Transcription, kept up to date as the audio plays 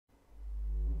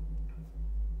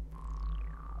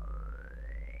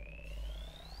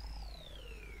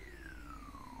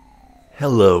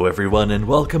Hello everyone and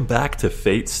welcome back to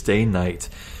Fate Stay Night.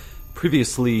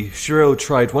 Previously, Shirou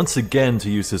tried once again to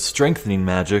use his strengthening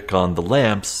magic on the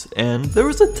lamps, and there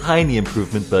was a tiny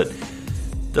improvement, but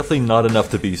definitely not enough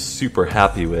to be super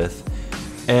happy with.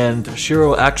 And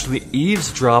Shirou actually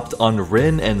eavesdropped on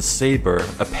Rin and Saber.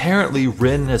 Apparently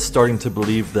Rin is starting to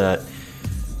believe that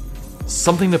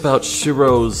something about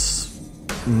Shirou's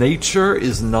nature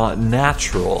is not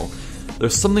natural.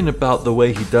 There's something about the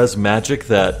way he does magic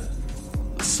that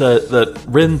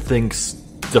Rin thinks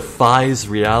defies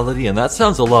reality, and that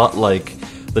sounds a lot like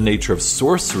the nature of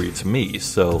sorcery to me,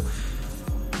 so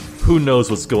who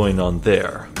knows what's going on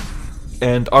there.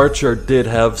 And Archer did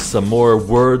have some more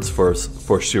words for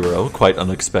Shirou, quite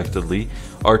unexpectedly.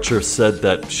 Archer said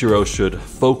that Shirou should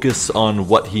focus on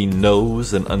what he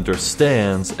knows and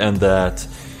understands, and that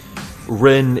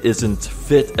Rin isn't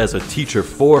fit as a teacher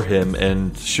for him,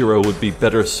 and Shirou would be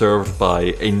better served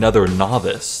by another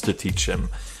novice to teach him.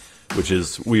 Which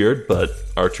is weird, but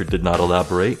Archer did not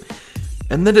elaborate.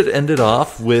 And then it ended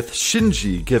off with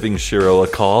Shinji giving Shirou a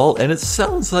call, and it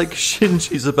sounds like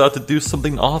Shinji's about to do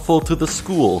something awful to the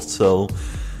school, so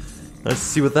let's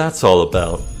see what that's all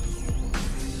about.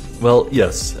 Well,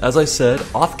 yes, as I said,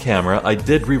 off camera, I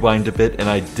did rewind a bit, and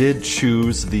I did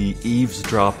choose the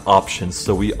eavesdrop option,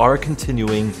 so we are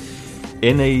continuing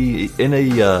in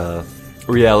a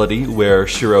reality where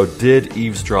Shirou did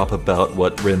eavesdrop about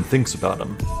what Rin thinks about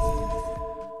him.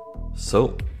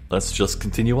 So, let's just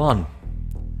continue on.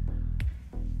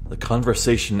 The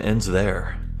conversation ends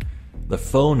there. The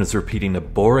phone is repeating a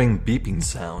boring beeping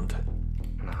sound.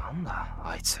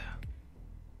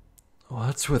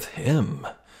 What's with him?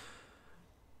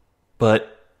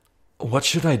 But what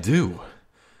should I do?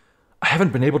 I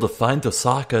haven't been able to find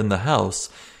Tosaka in the house,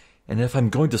 and if I'm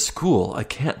going to school, I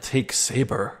can't take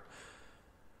Saber.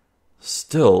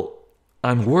 Still,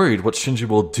 I'm worried what Shinji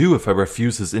will do if I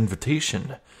refuse his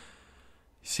invitation.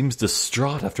 He seems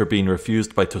distraught after being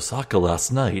refused by Tosaka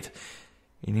last night,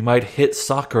 and he might hit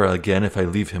Sakura again if I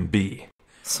leave him be.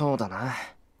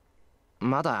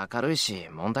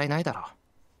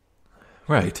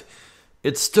 Right.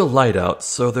 It's still light out,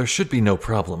 so there should be no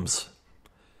problems.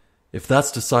 If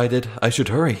that's decided, I should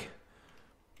hurry.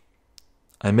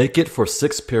 I make it for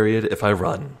 6th period if I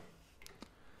run.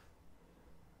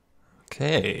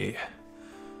 Okay.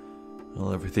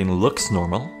 Well, everything looks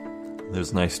normal.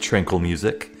 There's nice tranquil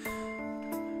music.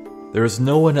 There is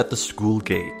no one at the school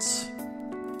gates.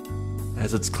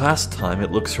 As it's class time,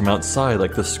 it looks from outside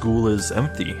like the school is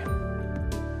empty.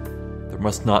 There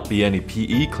must not be any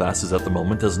PE classes at the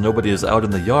moment, as nobody is out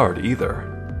in the yard either.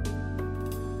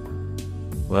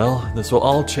 Well, this will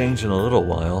all change in a little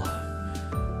while.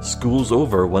 School's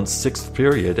over once 6th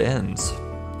period ends.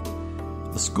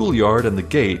 The schoolyard and the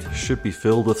gate should be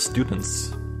filled with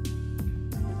students.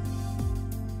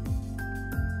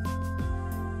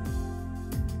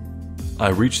 I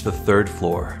reach the 3rd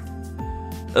floor.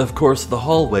 Of course, the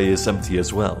hallway is empty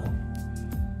as well.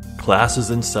 Class is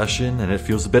in session, and it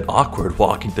feels a bit awkward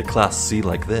walking to Class C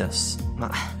like this.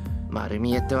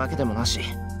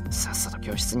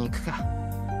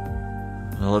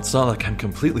 Well, it's not like I'm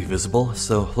completely visible,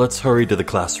 so let's hurry to the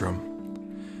classroom.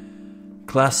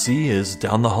 Class C is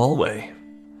down the hallway.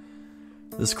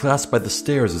 This class by the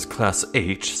stairs is Class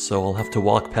H, so I'll have to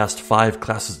walk past 5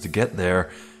 classes to get there.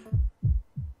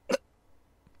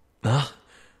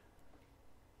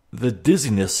 The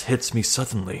dizziness hits me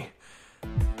suddenly.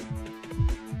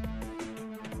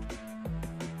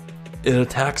 It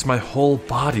attacks my whole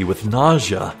body with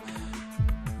nausea.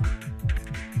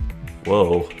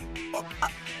 Whoa.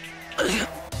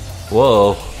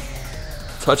 Whoa.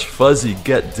 Touch fuzzy,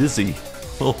 get dizzy.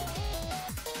 Oh.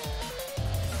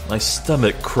 My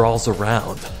stomach crawls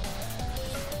around.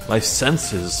 My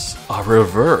senses are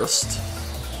reversed.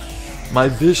 My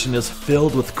vision is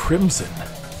filled with crimson.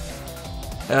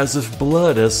 As if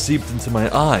blood has seeped into my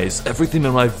eyes, everything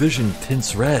in my vision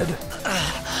tints red.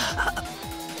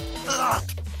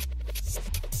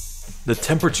 The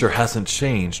temperature hasn't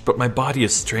changed, but my body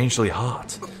is strangely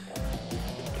hot.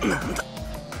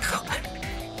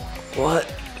 What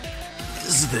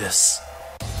is this?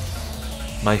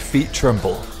 My feet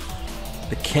tremble.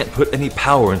 I can't put any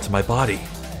power into my body.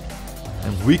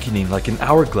 I'm weakening like an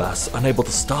hourglass, unable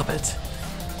to stop it.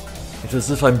 It's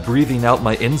as if I'm breathing out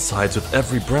my insides with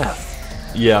every breath.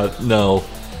 Yeah, no.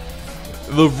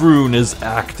 The rune is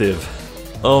active.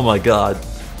 Oh my god.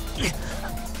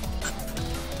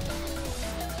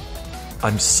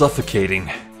 I'm suffocating.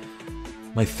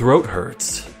 My throat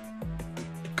hurts.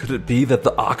 Could it be that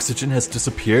the oxygen has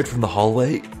disappeared from the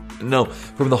hallway? No,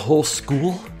 from the whole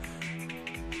school?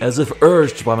 As if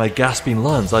urged by my gasping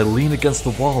lungs, I lean against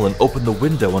the wall and open the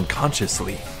window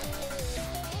unconsciously.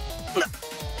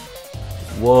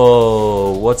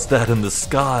 Whoa, what's that in the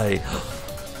sky?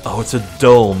 Oh, it's a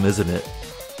dome, isn't it?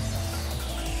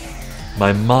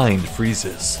 My mind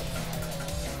freezes.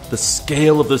 The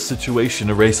scale of the situation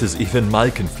erases even my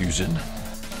confusion.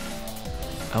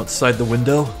 Outside the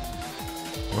window,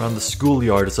 around the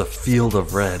schoolyard, is a field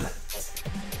of red.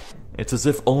 It's as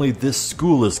if only this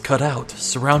school is cut out,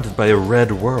 surrounded by a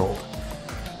red world.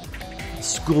 The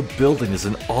school building is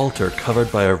an altar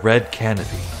covered by a red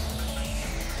canopy.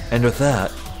 And with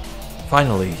that,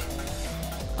 finally,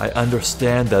 I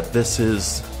understand that this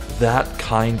is that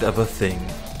kind of a thing.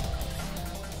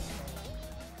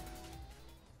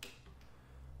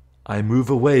 I move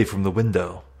away from the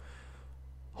window.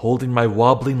 Holding my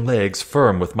wobbling legs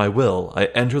firm with my will, I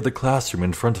enter the classroom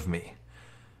in front of me.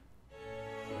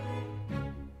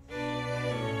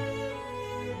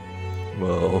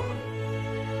 Whoa.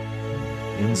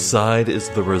 Inside is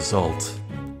the result.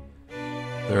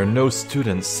 There are no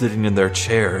students sitting in their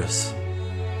chairs.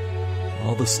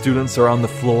 All the students are on the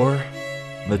floor,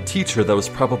 and the teacher that was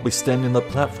probably standing on the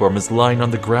platform is lying on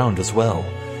the ground as well.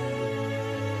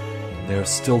 They are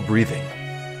still breathing.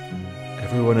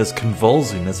 Everyone is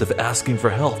convulsing as if asking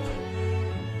for help.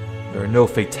 There are no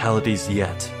fatalities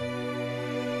yet.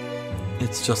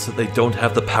 It's just that they don't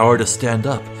have the power to stand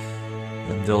up,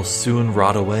 and they'll soon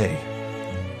rot away.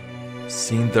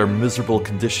 Seeing their miserable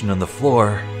condition on the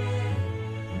floor,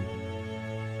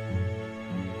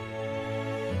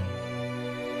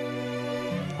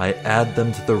 I add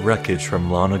them to the wreckage from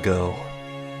long ago.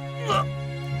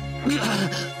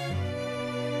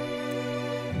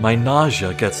 My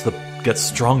nausea gets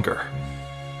stronger,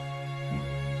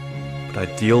 but I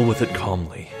deal with it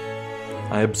calmly.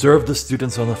 I observe the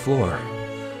students on the floor.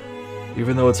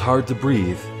 Even though it's hard to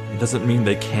breathe, it doesn't mean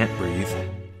they can't breathe.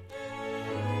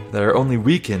 They're only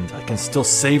weakened. I can still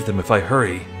save them if I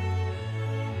hurry.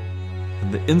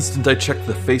 And the instant I check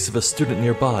the face of a student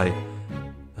nearby,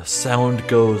 the sound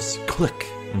goes click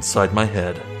inside my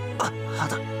head.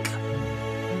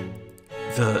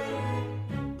 The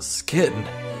skin.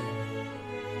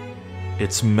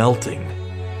 It's melting.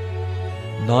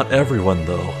 Not everyone,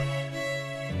 though.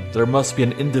 There must be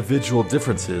an individual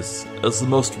differences, as the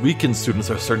most weakened students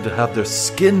are starting to have their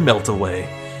skin melt away.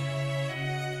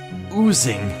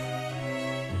 Oozing.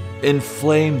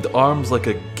 Inflamed arms like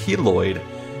a keloid,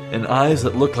 and eyes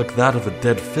that look like that of a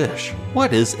dead fish.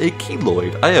 What is a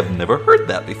keloid? I have never heard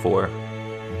that before.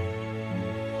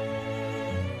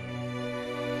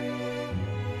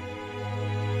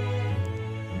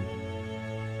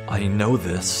 I know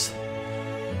this.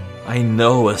 I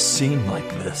know a scene like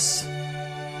this.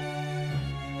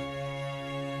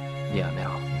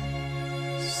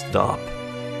 Stop.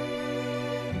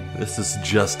 This is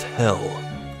just hell.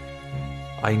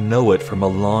 I know it from a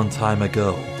long time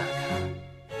ago.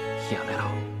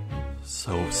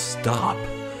 So stop.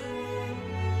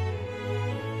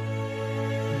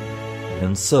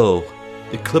 And so,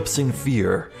 eclipsing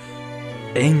fear,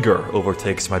 anger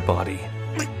overtakes my body.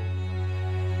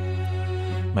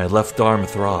 My left arm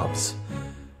throbs.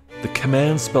 The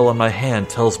command spell on my hand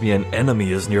tells me an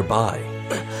enemy is nearby.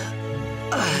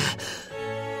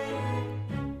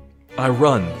 I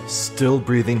run, still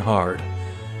breathing hard.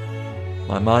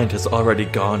 My mind has already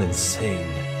gone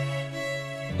insane.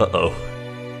 Uh-oh.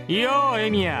 Yo,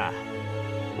 Emiya.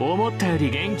 思ったよ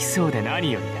り元気そうで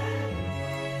何より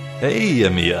だ。Hey,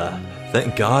 Emiya.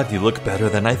 Thank God you look better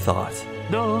than I thought.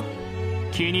 どう？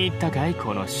気に入ったかい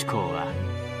この思考は。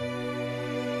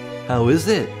How is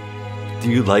it?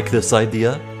 Do you like this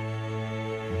idea?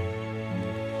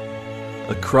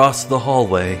 Across the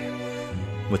hallway,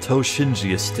 Mato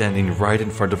Shinji is standing right in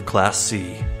front of Class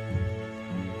C.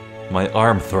 My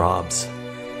arm throbs.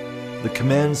 The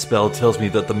command spell tells me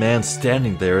that the man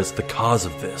standing there is the cause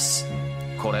of this.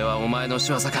 これはお前の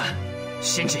仕業か、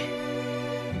シンジ。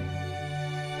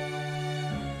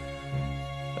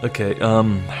Okay,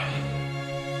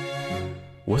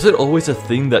 was it always a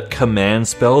thing that command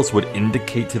spells would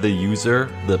indicate to the user,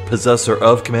 the possessor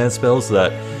of command spells,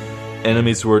 that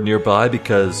enemies were nearby?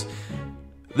 Because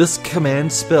this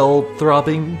command spell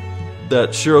throbbing that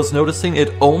Shirou's noticing,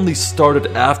 it only started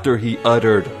after he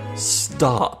uttered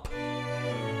 "stop"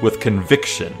 with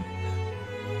conviction.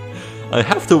 I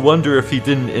have to wonder if he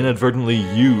didn't inadvertently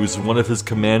use one of his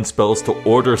command spells to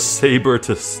order Saber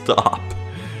to stop.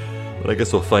 But I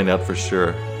guess we'll find out for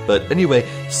sure. But anyway,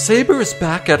 Saber is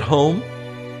back at home,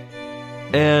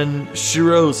 and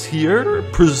Shirou's here,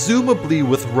 presumably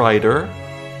with Ryder.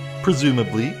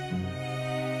 Presumably.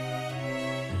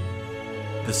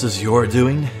 This is your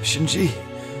doing, Shinji?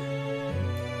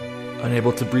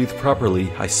 Unable to breathe properly,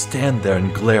 I stand there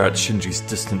and glare at Shinji's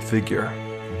distant figure.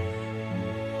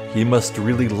 He must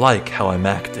really like how I'm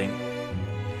acting.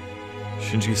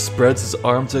 Shinji spreads his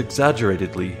arms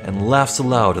exaggeratedly and laughs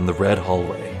aloud in the red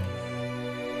hallway.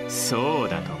 そう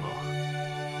だとも。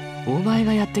お前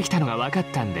がやってきたのが分かっ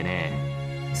たんでね。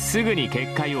すぐに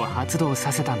結界を発動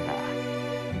させたんだ。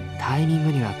タイミン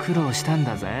グには苦労したん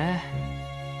だぜ。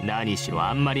何しろ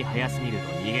あんまり早すぎると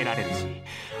逃げられるし、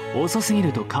遅すぎ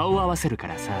ると顔を合わせるか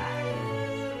らさ。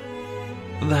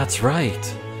That's right.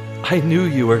 I knew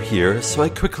you were here, so I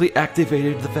quickly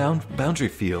activated the boundary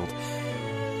field.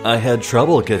 I had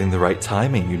trouble getting the right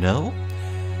timing, you know?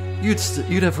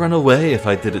 You'd have run away if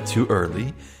I did it too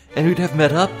early, and we'd have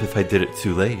met up if I did it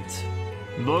too late.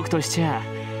 僕としちゃ、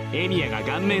エミヤが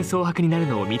顔面蒼白になる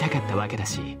のを見たかったわけだ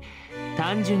し、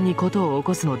単純に事を起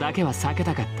こすのだけは避け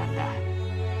たかったんだ。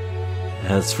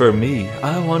As for me,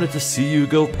 I wanted to see you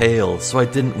go pale, so I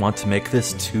didn't want to make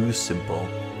this too simple.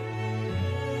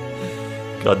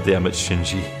 God damn it,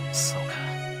 Shinji. そうか。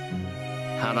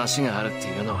話があるって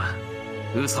いうのは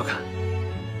嘘か。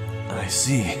I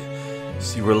see.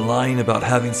 So you were lying about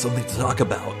having something to talk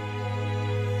about.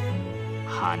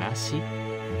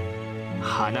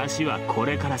 話はこ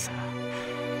れからさ。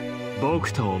僕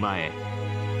とお前、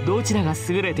どちらが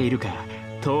優れているか、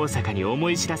遠坂に思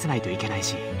い知らせないといけない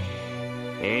し、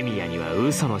エミヤには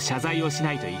嘘の謝罪をし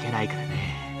ないといけないからね。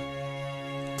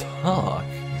Talk?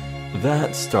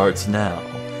 That starts now.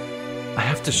 I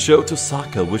have to show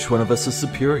Tosaka which one of us is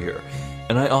superior,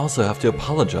 and I also have to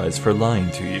apologize for lying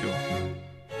to you.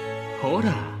 ほ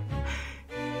ら、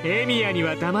エミヤに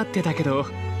は黙ってたけど、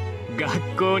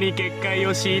学校に結界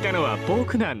を敷いたのは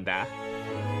僕なんだ。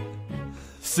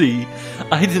See,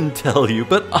 I didn't tell you,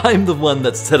 but I'm the one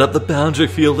that set up the boundary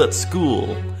field at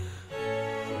school.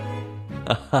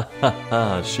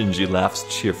 Shinji laughs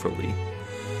cheerfully.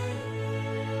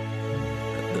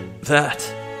 That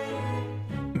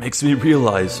makes me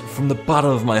realize from the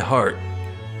bottom of my heart.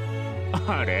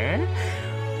 あれ？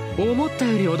思った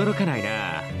より驚かない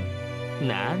な。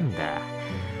なんだ。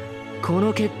こ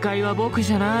の結界は僕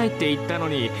じゃないって言ったの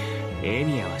に、エ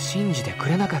ミヤは信じてく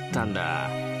れなかったんだ。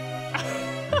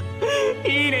い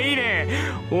いねいいね。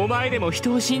お前でも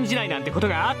人を信じないなんてこと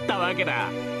があったわけだ。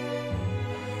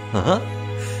Huh?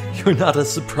 You're not as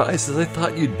surprised as I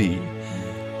thought you'd be.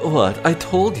 What? I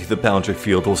told you the boundary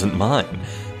field wasn't mine,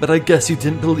 but I guess you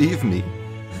didn't believe me.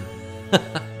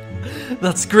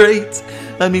 That's great.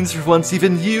 That means for once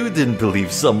even you didn't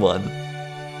believe someone.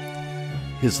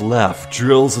 His laugh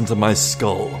drills into my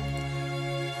skull.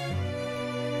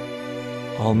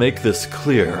 I'll make this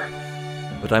clear,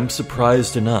 but I'm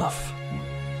surprised enough.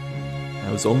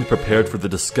 I was only prepared for the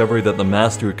discovery that the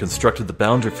master who constructed the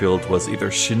boundary field was either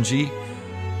Shinji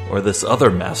or this other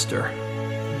master.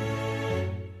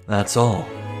 That's all.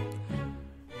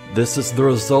 This is the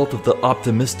result of the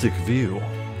optimistic view.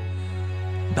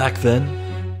 Back then,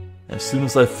 as soon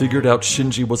as I figured out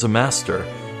Shinji was a master,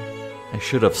 I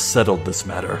should have settled this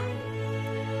matter.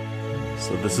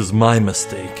 So this is my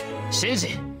mistake. シン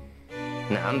ジ、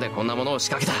なんでこんなものを仕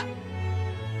掛け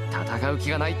た？戦う気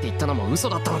がないって言ったのも嘘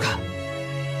だったのか？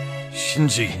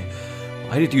 Shinji,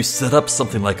 why did you set up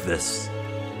something like this?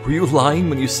 Were you lying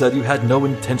when you said you had no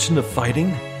intention of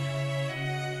fighting?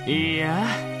 いや、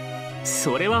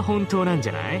それは本当なんじ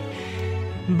ゃない？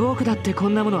僕だってこ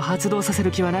んなものを発動させ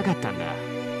る気はなかったんだ。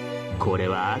これ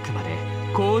はあくまで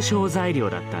交渉材料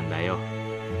だったんだよ。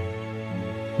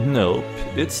Nope,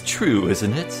 it's true,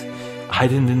 isn't it? I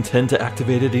didn't intend to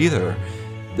activate it either.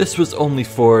 This was only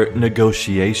for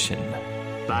negotiation.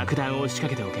 爆弾を仕掛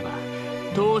けておけば、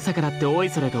遠坂だっておい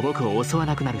それと僕を襲わ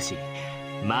なくなるし、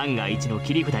万が一の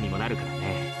切り札にもなるから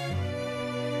ね。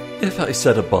If I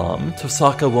set a bomb,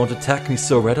 Tosaka won't attack me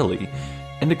so readily,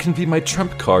 and it can be my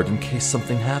trump card in case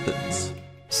something happens.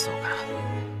 そう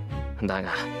か。だ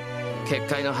が、結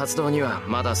界の発動には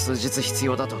まだ数日必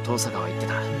要だと遠坂は言って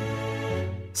た。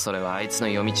それはあいつの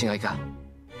読み違いか。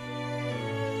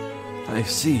I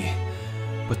see.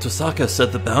 But Tosaka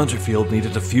said the boundary field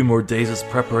needed a few more days as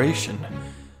preparation.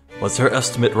 Was her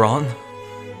estimate wrong?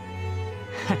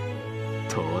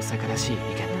 遠坂らしい意見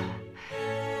だ。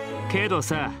けど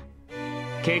さ、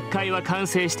結界は完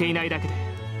成していないだけで、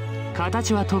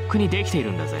形はとっくにできてい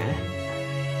るんだぜ。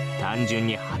単純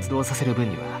に発動させる分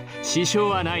には支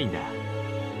障はないんだ。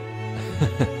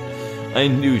I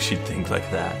knew she'd think like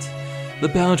that. The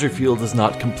boundary field is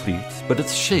not complete, but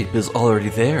its shape is already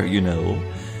there, you know.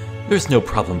 There's no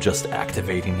problem just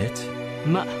activating it.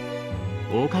 ま、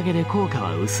おかげで効果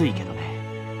は薄いけどね。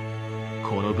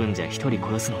この分じゃ一人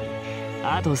殺すのに、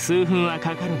あと数分は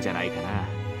かかるんじゃないか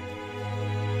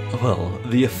な。Well,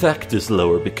 the effect is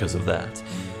lower because of that.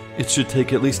 It should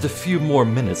take at least a few more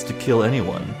minutes to kill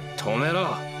anyone. 止め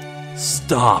ろ。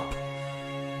 Stop!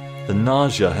 The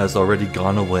nausea has already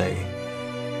gone away.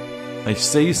 I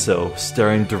say so,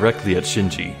 staring directly at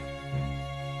Shinji.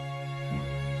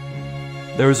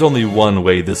 There is only one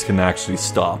way this can actually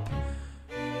stop.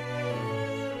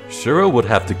 Shirou would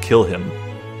have to kill him.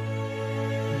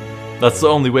 That's the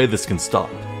only way this can stop.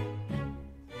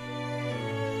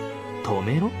 止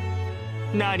めろ？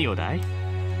何をだい？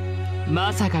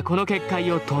まさかこの結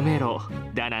界を止めろ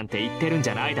だなんて言ってるんじ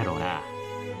ゃないだろうな。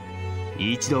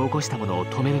一度起こしたものを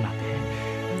止めるなんて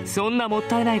そんなもっ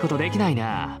たいないことできない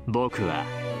な、僕は。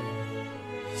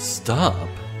 Stop?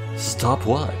 Stop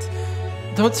what?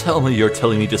 Don't tell me you're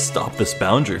telling me to stop this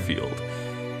boundary field.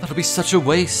 That'll be such a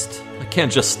waste. I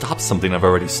can't just stop something I've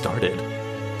already started.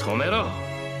 止めろ。お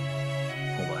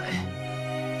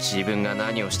前、自分が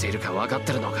何をしているか分かっ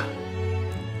てるのか。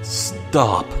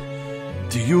 Stop.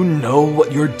 Do you know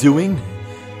what you're doing?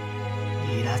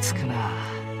 イラつくな。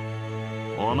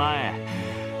お前、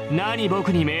何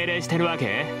僕に命令してるわ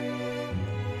け？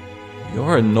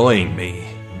 You're annoying me.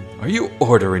 Are you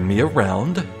ordering me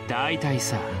around? 大体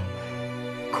さ、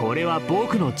これは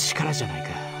僕の力じゃないか。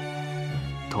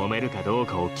止めるかどう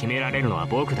かを決められるのは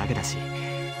僕だけだし、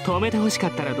止めて欲しか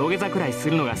ったら土下座くらいす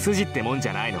るのが筋ってもんじ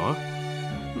ゃないの？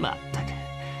まったく、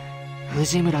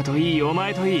藤村といいお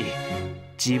前といい、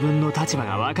自分の立場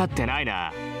が分かってない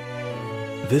な。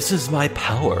 This is my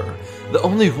power. The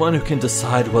only one who can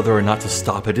decide whether or not to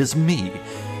stop it is me.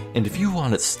 And if you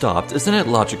want it stopped, isn't it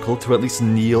logical to at least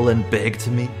kneel and beg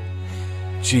to me?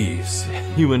 Jeez,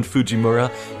 you and Fujimura,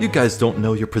 you guys don't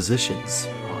know your positions.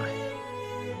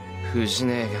 おい、藤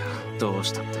姉がどう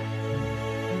したって。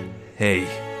 Hey,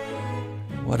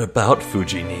 what about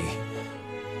Fujini?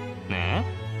 ね？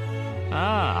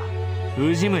ああ、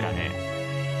藤村ね。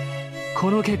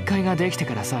この結界ができて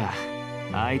からさ、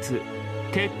あいつ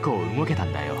結構動けた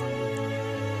んだよ。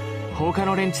他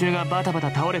の連中がバタバ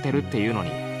タ倒れてるっていうの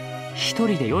に一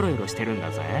人でヨロヨロしてるん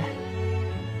だぜ。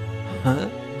 Huh?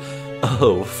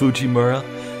 Oh, Fujimura?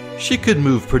 She could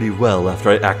move pretty well after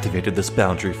I activated this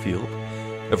boundary field.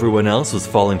 Everyone else was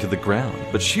falling to the ground,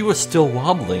 but she was still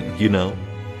wobbling, you know.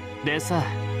 でさ、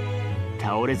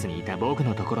倒れずにいた僕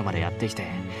のところまでやってきて、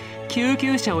救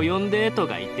急車を呼んでと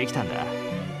か言ってきたんだ。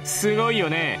すごいよ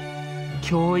ね。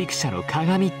教育者の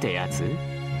鏡ってやつ。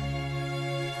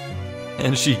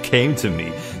 And she came to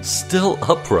me, still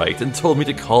upright, and told me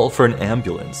to call for an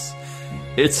ambulance.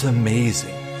 It's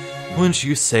amazing. Wouldn't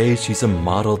you say she's a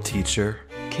model teacher?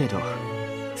 けど、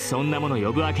そんなもの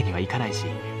呼ぶわけにはいかないし、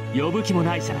呼ぶ気も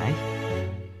ないじゃない？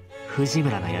藤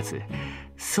村のやつ、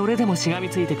それでもしがみ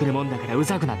ついてくるもんだからう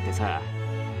ざくなってさ、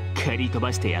蹴り飛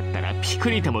ばしてやったらピ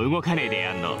クリとも動かねえで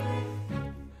やんの。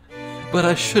 But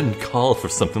I shouldn't call for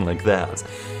something like that,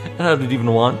 and I didn't even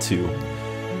want to.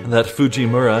 That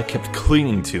Fujimura kept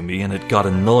clinging to me and it got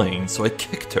annoying, so I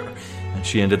kicked her, and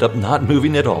she ended up not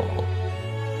moving at all.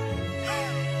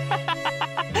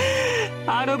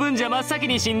 あの分じゃ真っ先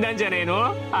に死んだんじゃねえ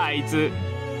の？あいつ。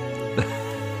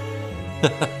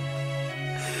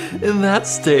 In that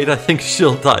state, I think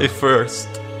she'll die first.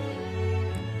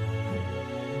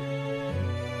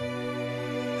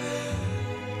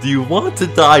 Do you want to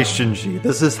die, Shinji?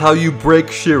 This is how you break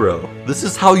Shirou. This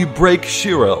is how you break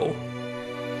Shirou.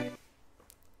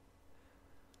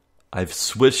 I've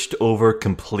switched over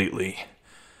completely.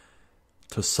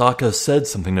 Tosaka said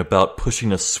something about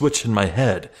pushing a switch in my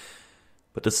head,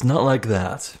 but it's not like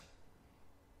that.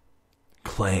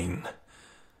 Clang.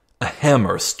 A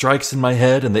hammer strikes in my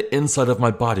head and the inside of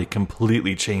my body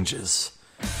completely changes.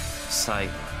 最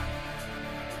後、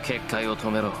結界を止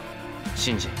めろ、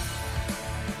シンジ。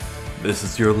 This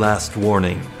is your last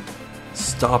warning.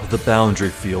 Stop the boundary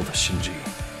field, Shinji.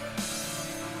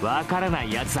 わからな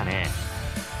いやつだね。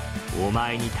お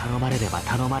前に頼まれれば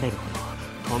頼まれる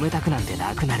ほど止めたくなんて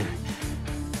なくなる。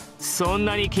そん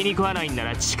なに気に食わないんな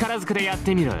ら力ずくでやっ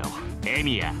てみろよ、エ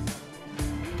ミヤ。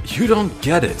 You don't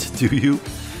get it, do you?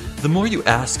 The more you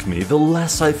ask me, the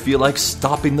less I feel like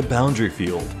stopping the boundary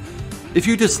field. If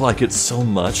you dislike it so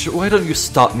much, why don't you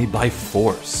stop me by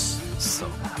force? そう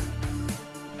か。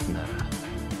な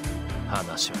ら、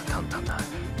話は簡単だ。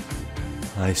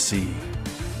 I see.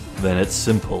 Then it's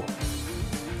simple.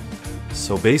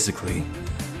 So basically,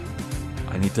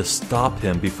 I need to stop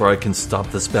him before I can stop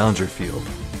this boundary field.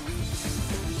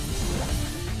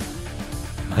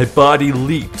 My body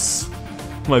leaps.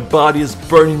 My body is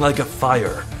burning like a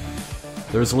fire.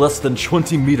 There's less than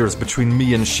 20 meters between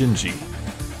me and Shinji.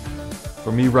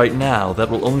 For me right now, that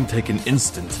will only take an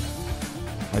instant.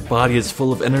 My body is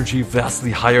full of energy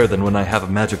vastly higher than when I have a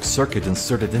magic circuit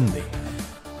inserted in me.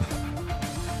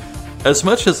 As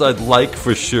much as I'd like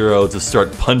for Shirou to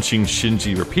start punching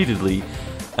Shinji repeatedly,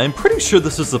 I'm pretty sure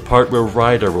this is the part where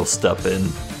Ryder will step in.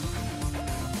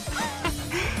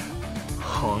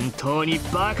 本当に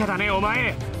バカだねお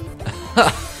前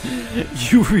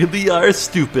You really are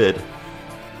stupid.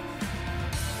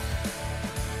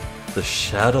 The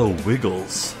shadow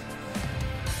wiggles.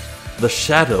 The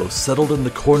shadow settled in the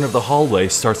corner of the hallway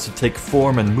starts to take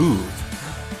form and move.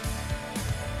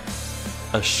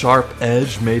 A sharp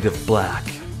edge made of black.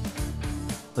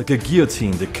 Like a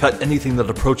guillotine to cut anything that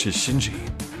approaches Shinji.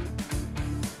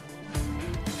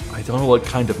 I don't know what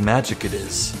kind of magic it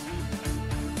is.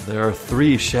 There are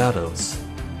 3 shadows.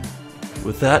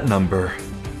 With that number...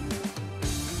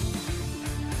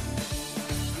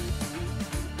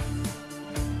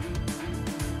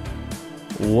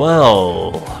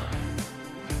 Well...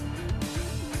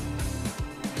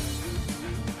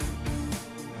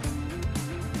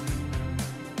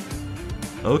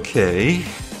 Okay,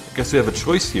 I guess we have a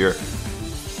choice here.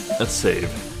 Let's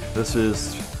save. This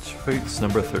is choice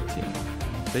number 13.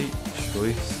 Fate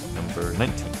choice number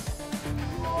 19.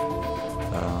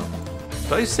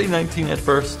 Did I say 19 at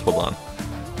first? Hold on.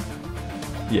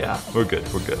 Yeah, we're good,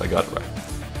 I got it right.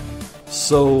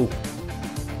 So...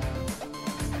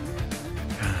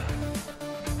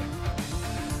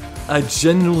 I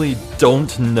genuinely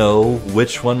don't know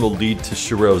which one will lead to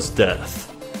Shirou's death.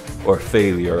 Or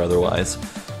failure, otherwise.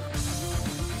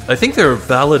 I think there are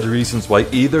valid reasons why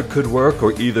either could work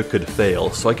or either could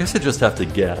fail, so I guess I just have to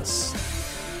guess.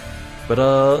 But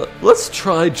let's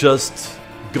try just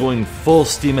going full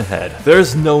steam ahead.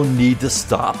 There's no need to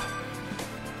stop.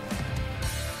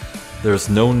 There's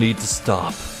no need to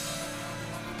stop.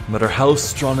 No matter how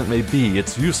strong it may be,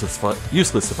 it's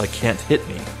useless if I can't hit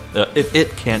me. If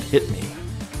it can't hit me.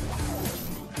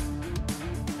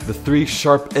 The 3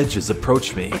 sharp edges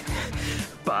approach me.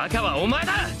 バカはお前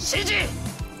だシンジ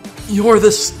You're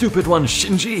the stupid one,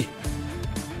 Shinji!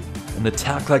 An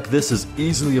attack like this is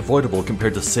easily avoidable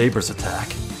compared to Saber's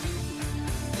attack.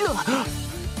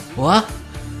 What?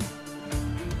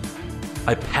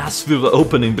 I passed through the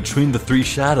opening between the 3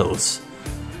 shadows.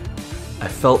 I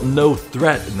felt no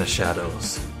threat in the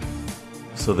shadows.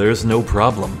 So there's no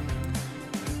problem.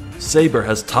 Saber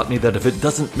has taught me that if it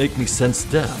doesn't make me sense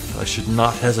death, I should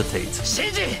not hesitate.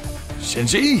 Shinji!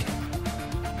 Shinji?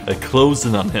 I closed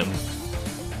in on him.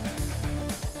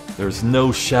 There's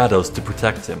no shadows to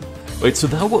protect him. Wait, so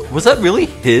that was that really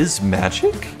his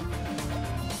magic?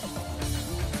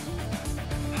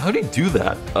 How did he do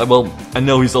that? Well, I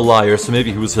know he's a liar, so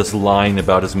maybe he was just lying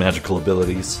about his magical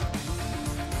abilities.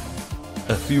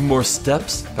 A few more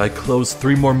steps. If I close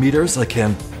 3 more meters, I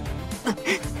can...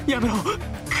 やめろ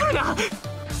来るな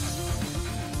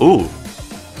Ooh.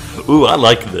 Ooh, I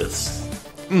like this.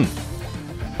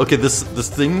 Okay, this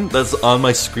thing that's on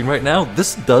my screen right now,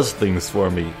 this does things for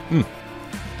me.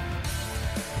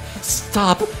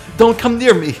 Stop! Don't come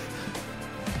near me!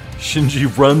 Shinji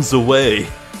runs away.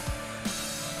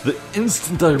 The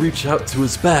instant I reach out to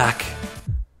his back,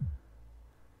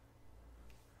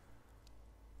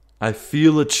 I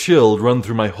feel a chill run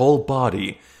through my whole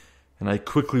body, and I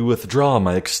quickly withdraw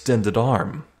my extended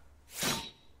arm.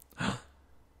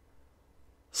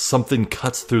 Something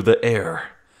cuts through the air.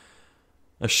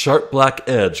 A sharp black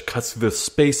edge cuts through the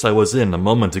space I was in a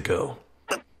moment ago.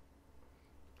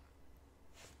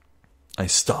 I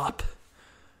stop.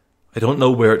 I don't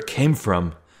know where it came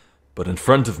from, but in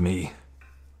front of me...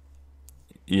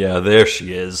 Yeah, there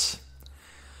she is.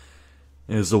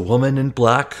 It is a woman in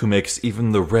black who makes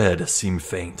even the red seem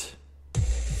faint.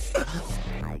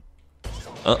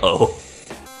 Uh-oh.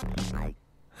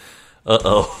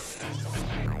 Uh-oh.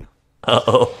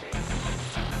 Uh-oh.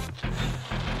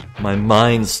 My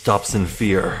mind stops in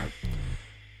fear.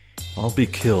 I'll be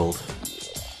killed.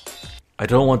 I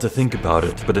don't want to think about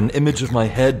it, but an image of my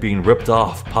head being ripped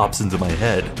off pops into my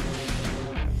head.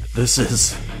 This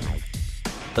is...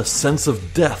 a sense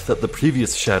of death that the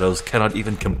previous shadows cannot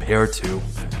even compare to.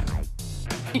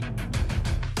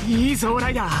 いいぞラ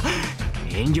イダ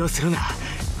ー遠慮するな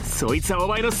そいつはお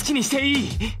前の好きにしていい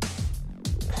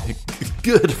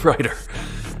Good, Ryder.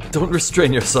 Don't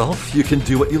restrain yourself. You can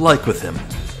do what you like with him.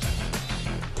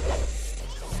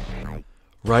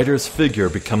 Ryder's figure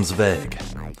becomes vague.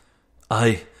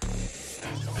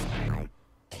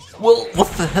 Well, what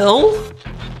the hell?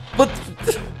 But...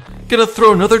 gonna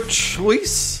throw another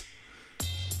choice?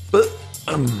 But,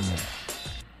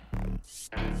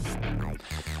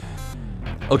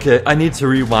 Okay, I need to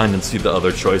rewind and see the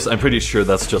other choice. I'm pretty sure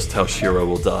that's just how Shirou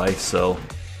will die, so...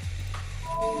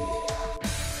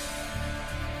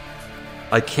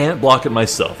 I can't block it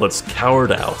myself. Let's cower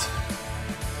it out.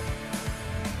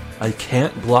 I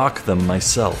can't block them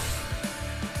myself.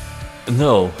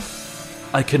 No,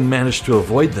 I can manage to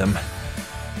avoid them.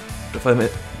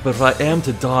 But if I am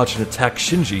to dodge and attack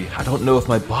Shinji, I don't know if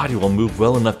my body will move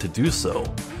well enough to do so.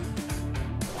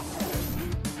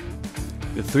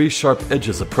 The three sharp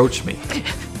edges approach me.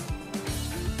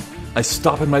 I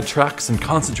stop in my tracks and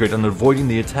concentrate on avoiding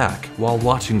the attack while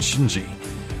watching Shinji.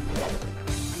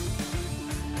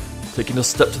 Taking a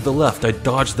step to the left, I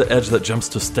dodge the edge that jumps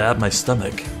to stab my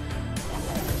stomach.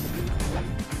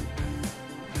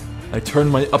 I turn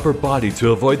my upper body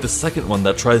to avoid the second one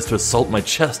that tries to assault my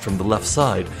chest from the left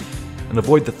side, and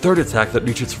avoid the third attack that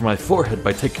reaches for my forehead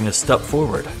by taking a step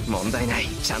forward. 問題ない。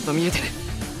ちゃんと見えてる。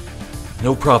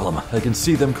 No problem, I can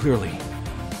see them clearly.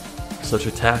 Such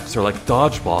attacks are like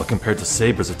dodgeball compared to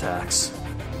Saber's attacks.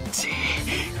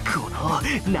 この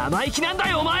生意気なんだ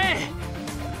よお前。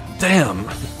 Damn,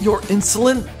 you're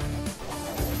insolent?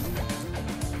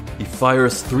 He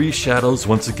fires three shadows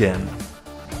once again.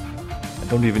 I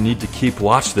don't even need to keep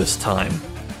watch this time.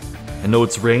 I know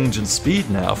its range and speed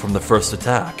now from the first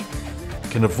attack. I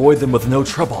can avoid them with no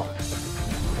trouble.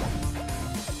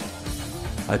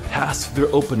 I pass through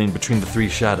the opening between the three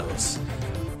shadows.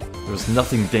 There's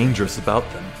nothing dangerous about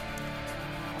them.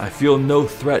 I feel no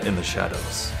threat in the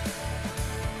shadows.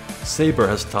 Saber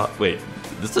has taught... Wait,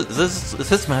 is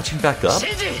this matching back up?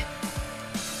 シンジ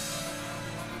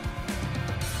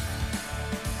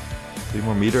 3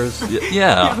 more meters?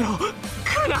 Yeah. やめろ。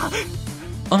来るな。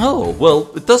 Oh, well,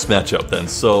 it does match up then,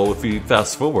 so if we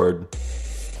fast forward...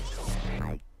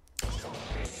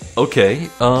 Okay,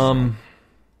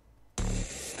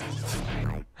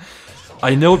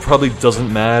 I know it probably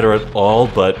doesn't matter at all,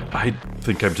 but I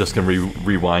think I'm just gonna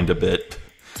rewind a bit.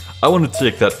 I wanted to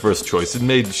take that first choice. It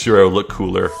made Shirou look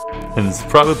cooler, and it's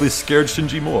probably scared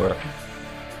Shinji more.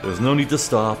 There's no need to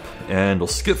stop, and we'll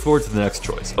skip forward to the next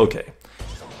choice. Okay,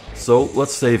 so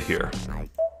let's save here.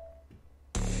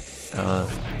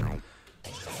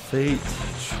 Fate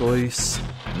choice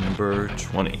number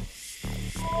 20.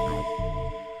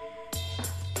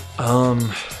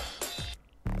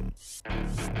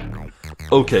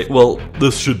 Okay, well,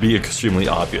 this should be extremely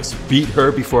obvious. Beat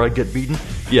her before I get beaten?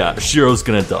 Yeah, Shirou's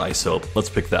gonna die, so let's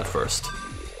pick that first.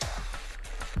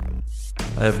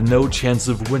 I have no chance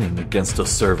of winning against a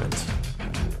servant.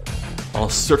 I'll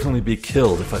certainly be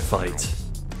killed if I fight.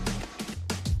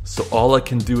 So all I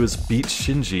can do is beat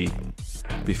Shinji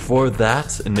before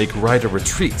that and make Ryder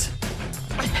retreat.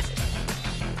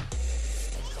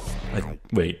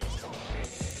 Wait.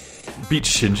 Beat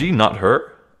Shinji, not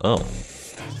her? Oh.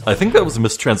 I think that was a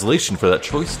mistranslation for that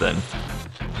choice then.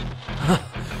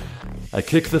 I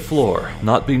kick the floor,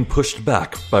 not being pushed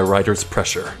back by Ryder's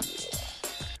pressure.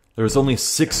 There is only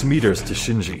 6 meters to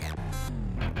Shinji.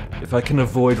 If I can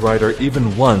avoid Ryder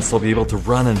even once, I'll be able to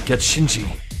run and get Shinji.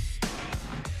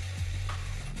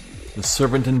 The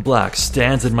servant in black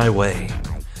stands in my way.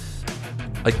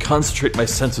 I concentrate my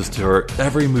senses to her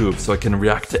every move so I can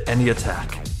react to any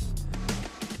attack.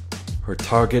 Her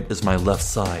target is my left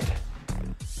side.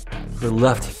 Her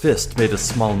left fist made a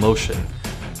small motion.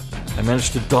 I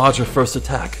managed to dodge her first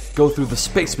attack, go through the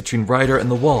space between Ryder and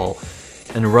the wall,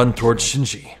 and run towards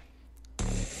Shinji.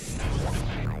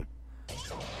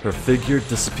 Her figure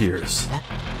disappears.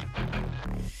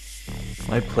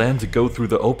 My plan to go through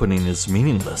the opening is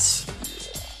meaningless.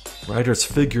 Ryder's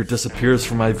figure disappears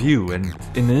from my view, and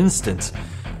in an instant,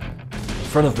 in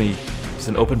front of me is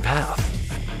an open path.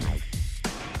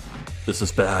 This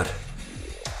is bad.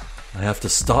 I have to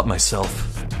stop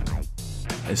myself.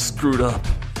 I screwed up.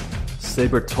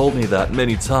 Saber told me that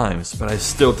many times, but I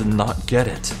still did not get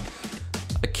it.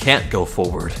 I can't go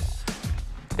forward.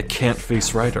 I can't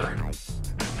face Ryder.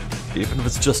 Even if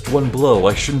it's just one blow,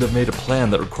 I shouldn't have made a plan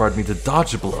that required me to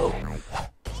dodge a blow.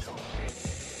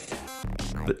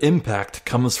 The impact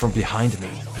comes from behind me.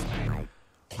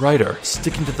 Ryder,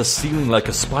 sticking to the ceiling like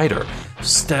a spider,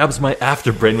 stabs my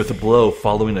afterbrain with a blow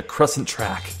following a crescent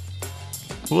track.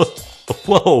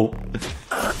 Whoa!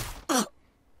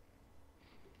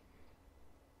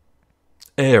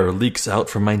 Air leaks out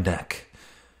from my neck.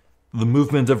 The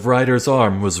movement of Ryder's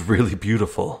arm was really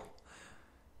beautiful.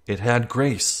 It had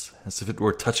grace, as if it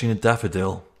were touching a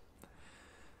daffodil.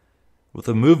 With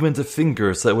a movement of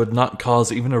fingers that would not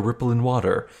cause even a ripple in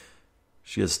water,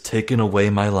 she has taken away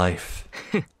my life.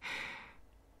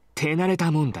 手慣れ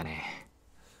たもんだね。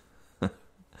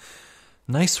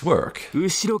 Nice work.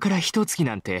 後ろから一突き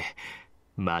なんて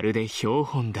まるで標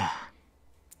本だ。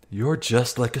 You're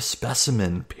just like a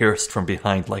specimen pierced from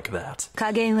behind like that.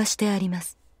 加減はしてありま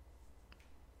す。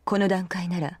この段階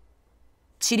なら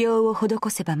治療を施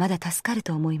せばまだ助かる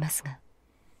と思いますが。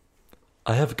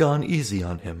I have gone easy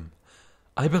on him.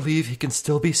 I believe he can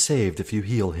still be saved if you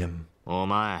heal him. お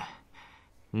前、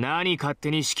何勝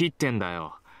手に仕切ってんだ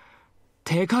よ。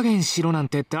手加減しろなん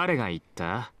て誰が言っ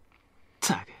た？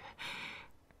たく、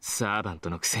サーバント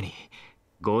のくせに、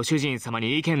ご主人様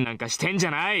に意見なんかしてんじ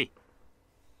ゃない。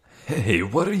Hey,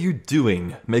 what are you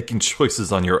doing, making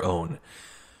choices on your own?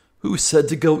 Who said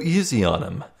to go easy on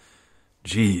him?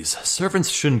 Geez, servants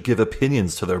shouldn't give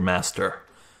opinions to their master.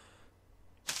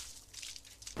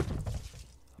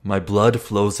 My blood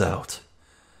flows out.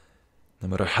 No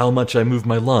matter how much I move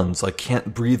my lungs, I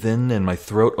can't breathe in and my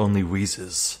throat only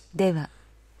wheezes. では、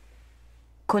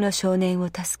この少年を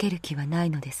助ける気はな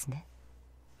いのですね。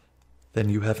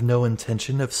Then you have no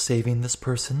intention of saving this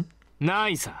person? な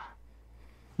いさ。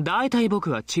だいたい僕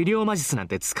は治療魔術なん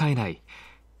て使えない。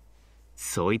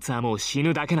そいつはもう死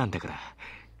ぬだけなんだから、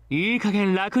いい加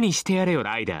減楽にしてやれよ、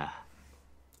ライダ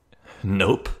ー。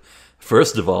Nope.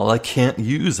 First of all, I can't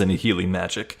use any healing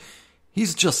magic.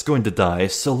 He's just going to die,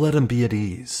 so let him be at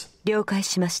ease. 了解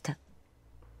しました。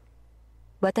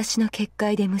私の結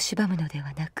界で蝕むので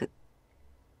はなく、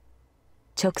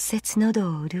直接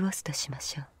喉を潤すとしま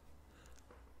しょう。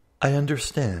I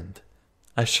understand.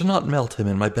 I shall not melt him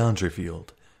in my boundary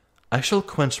field. I shall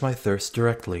quench my thirst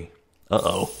directly.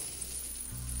 Uh-oh.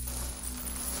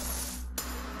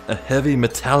 A heavy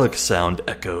metallic sound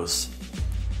echoes.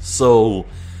 So,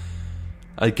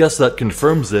 I guess that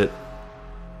confirms it.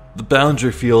 The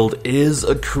boundary field is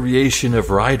a creation of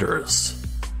riders.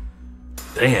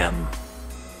 Damn.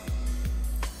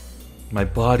 My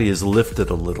body is lifted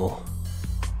a little.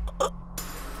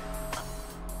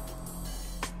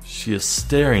 She is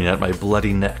staring at my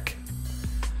bloody neck.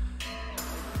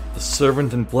 The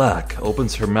servant in black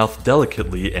opens her mouth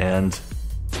delicately and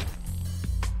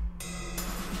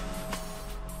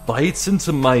bites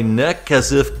into my neck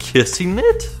as if kissing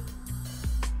it?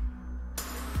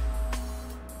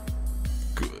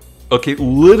 Okay,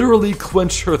 literally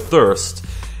quench her thirst.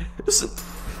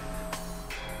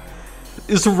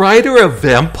 Is Ryder a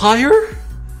vampire?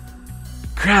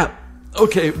 Crap.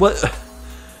 Okay, what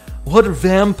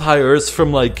vampires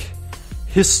from, like,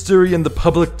 history and the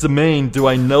public domain do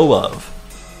I know of?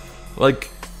 Like,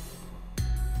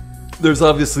 there's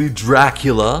obviously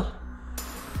Dracula,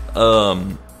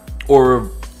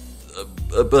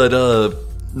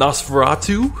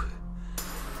 Nosferatu?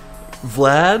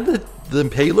 Vlad the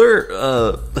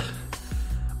Impaler?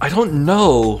 I don't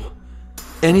know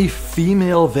any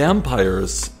female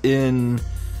vampires in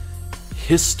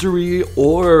history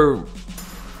or,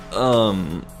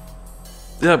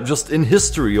 just in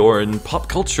history or in pop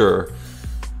culture.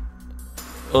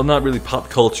 Well, not really pop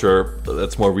culture,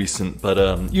 that's more recent, but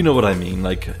you know what I mean,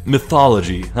 like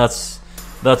mythology. That's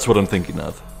what I'm thinking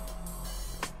of.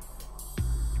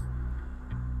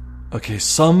 Okay,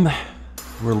 some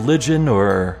religion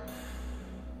or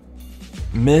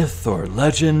myth or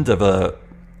legend of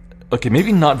okay,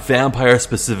 maybe not vampire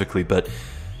specifically, but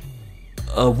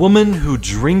a woman who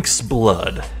drinks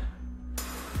blood.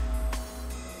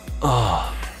 Oh.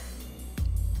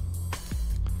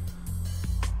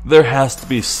 There has to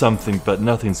be something, but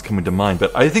nothing's coming to mind.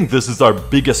 But I think this is our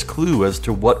biggest clue as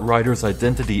to what Ryder's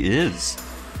identity is.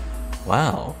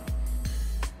 Wow.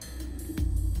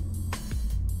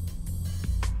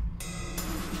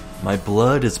 My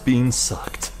blood is being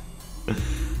sucked.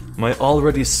 My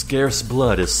already scarce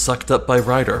blood is sucked up by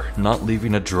Ryder, not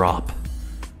leaving a drop.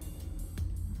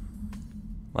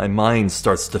 My mind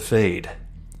starts to fade.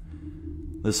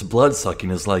 This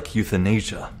blood-sucking is like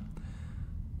euthanasia.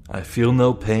 I feel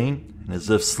no pain, and as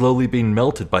if slowly being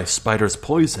melted by spider's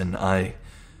poison,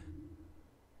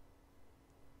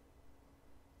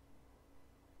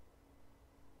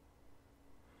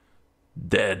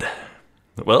 dead.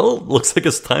 Well, looks like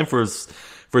it's time for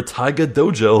Taiga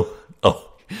Dojo.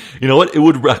 Oh, you know what? It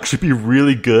would actually be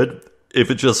really good if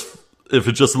it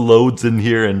just loads in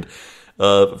here and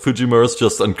Fujimura's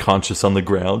just unconscious on the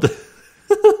ground.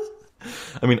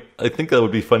 I mean, I think that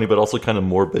would be funny, but also kind of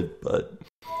morbid, but...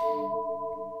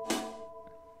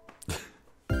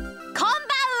 こんばん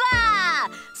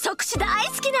は！即死大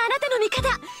好きなあなたの味方、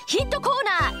ヒントコー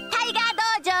ナー、タイガー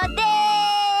道場で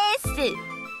す。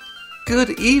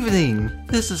Good evening!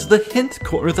 This is the hint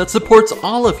corner that supports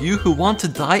all of you who want to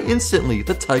die instantly,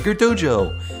 the Tiger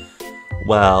Dojo.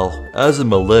 Wow, as a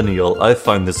millennial, I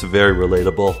find this very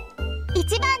relatable.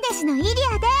 一番弟子のイリアで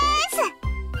す。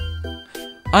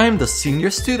I'm the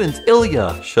senior student,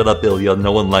 Ilya. Shut up, Ilya.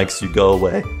 No one likes you. Go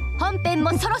away. 本編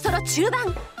もそろそろ中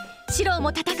盤。シロウも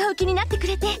戦う気になってく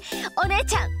れて、お姉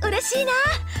ちゃん嬉しいな。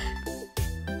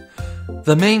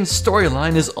The main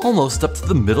storyline is almost up to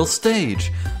the middle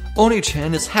stage.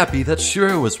 Oni-chan is happy that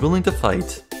Shirou is willing to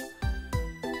fight.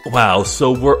 Wow,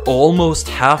 so we're almost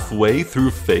halfway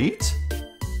through Fate?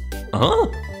 Huh?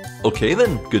 Okay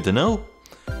then, good to know.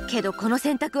 けどこの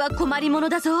選択は困りもの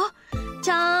だぞ。ち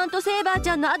ゃんとセイバーち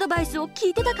ゃんのアドバイスを聞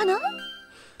いてたかな？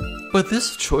 But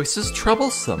this choice is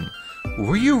troublesome.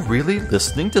 Were you really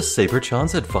listening to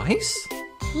Saber-chan's advice?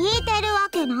 聞いてるわ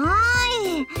けな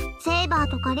い。セイバー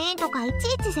とかリンとかいち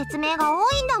いち説明が多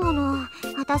いんだもの。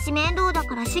私面倒だ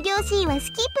から修行シーンは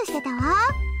スキップしてたわ。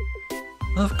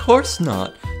Of course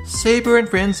not. Saber and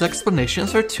Rin's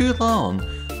explanations are too long.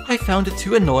 I found it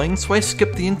too annoying, so I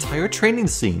skipped the entire training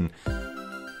scene.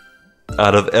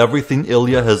 Out of everything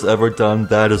Ilya has ever done,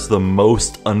 that is the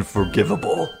most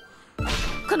unforgivable.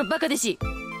 このバカ弟子。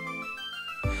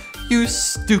 You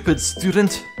stupid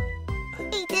student.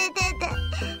 いててて。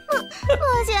申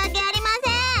し訳ありま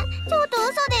せん。ちょっと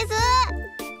嘘です。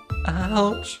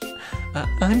 Ouch.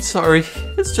 I'm sorry.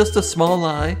 It's just a small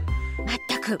lie. まっ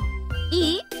たく。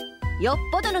いい？よっ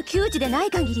ぽどの窮地でな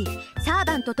い限り、サー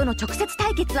バントとの直接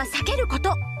対決は避けるこ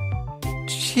と。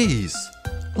 Jeez.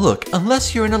 Look,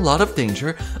 unless you're in a lot of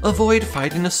danger, avoid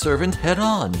fighting a servant head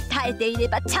on. 耐えていれ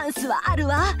ばチャンスはある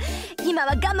わ。今は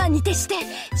我慢に徹して、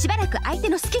しばらく相手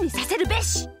の好きにさせるべ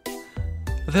し。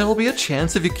 There'll be a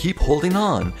chance if you keep holding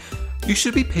on. You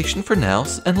should be patient for now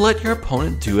and let your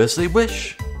opponent do as they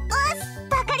wish.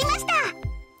 わかりました。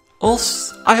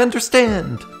 Us, I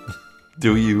understand.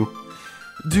 Do you?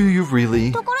 Do you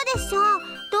really? ところで師匠、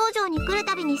道場に来る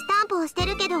たびにスタンプをして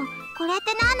るけど、これっ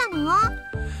て何なの？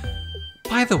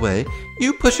 By the way,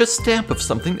 you push a stamp of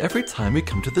something every time we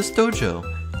come to this dojo.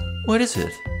 What is it?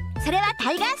 それは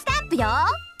タイガースタンプよ。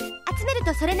集める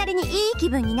とそれなりにいい気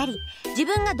分になり、自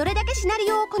分がどれだけシナリ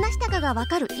オをこなしたかがわ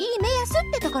かるいい目安っ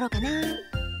てところかな。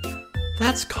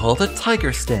 That's called a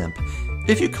tiger stamp.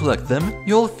 If you collect them,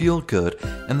 you'll feel good,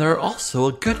 and they're also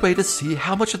a good way to see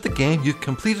how much of the game you've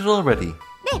completed already.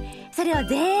 で、それを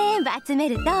全部集め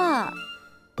ると、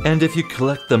 And if you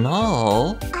collect them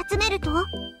all... 集めると？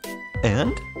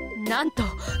 And? なんと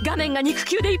画面が肉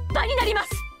球でいっぱいになります。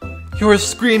 Your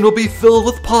screen will be filled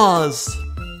with paws.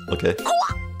 Okay.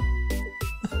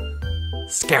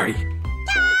 Scary.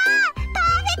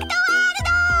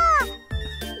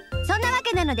 そんなわ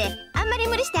けなので、あんまり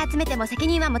無理して集めても責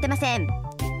任は持てません。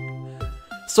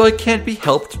 So I can't be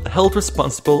held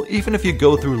responsible even if you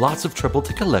go through lots of trouble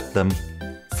to collect them.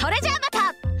 それじゃあま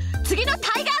た次の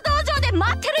タイガー道場で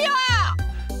待ってるよ。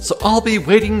 So I'll be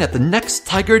waiting at the next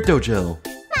Tiger Dojo. 待っ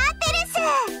てるっ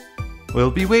す。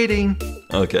 We'll be waiting.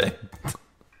 Okay.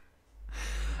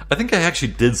 I think I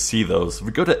actually did see those.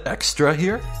 We go to extra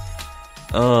here.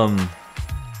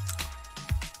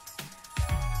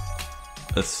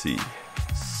 Let's see.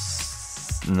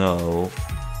 No.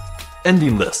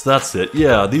 Ending list, that's it.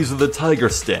 Yeah, these are the tiger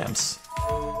stamps.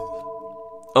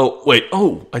 Oh, wait.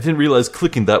 Oh, I didn't realize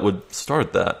clicking that would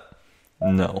start that.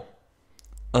 No.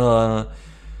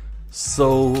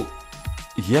 So,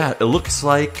 yeah, it looks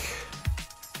like...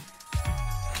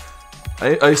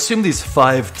 I assume these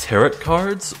 5 tarot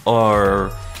cards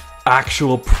are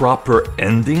actual proper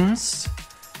endings.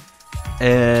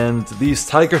 And these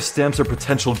tiger stamps are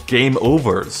potential game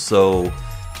overs, so...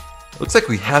 Looks like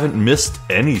we haven't missed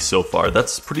any so far.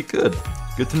 That's pretty good.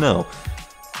 Good to know.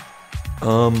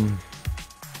 Huh.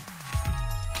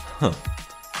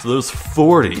 So there's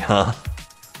 40, huh?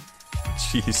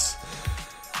 Jeez.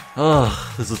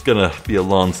 This is gonna be a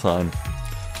long time.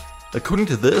 According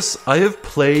to this, I have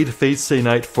played Fate Stay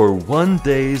Night for 1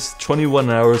 day,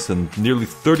 21 hours, and nearly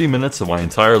 30 minutes of my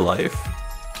entire life.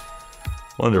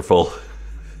 Wonderful.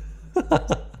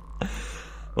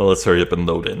 Well, let's hurry up and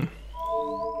load in.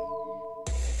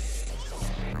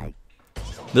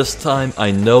 This time,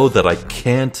 I know that I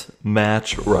can't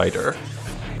match Ryder.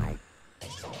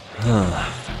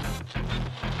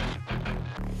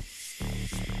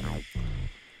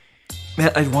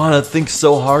 Man, I want to think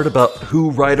so hard about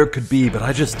who Ryder could be, but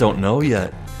I just don't know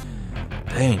yet.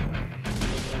 Dang.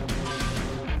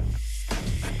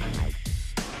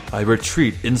 I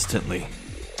retreat instantly.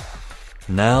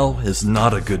 Now is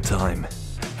not a good time.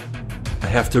 I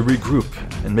have to regroup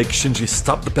and make Shinji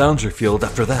stop the boundary field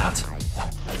after that.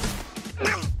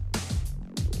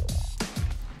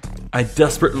 I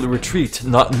desperately retreat,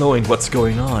 not knowing what's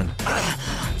going on.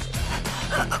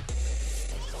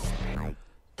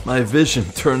 My vision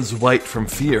turns white from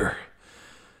fear.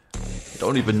 I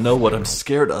don't even know what I'm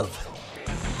scared of.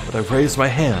 But I raise my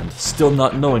hand, still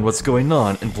not knowing what's going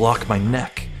on, and block my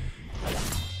neck.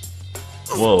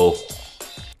 Whoa.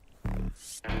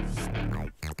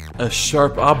 A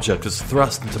sharp object is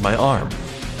thrust into my arm.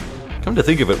 Come to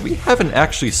think of it, we haven't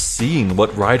actually seen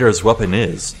what Ryder's weapon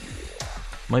is.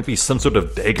 Might be some sort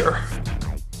of dagger.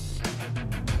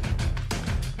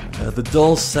 The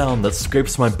dull sound that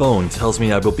scrapes my bone tells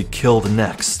me I will be killed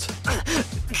next.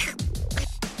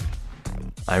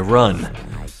 I run.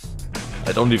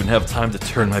 I don't even have time to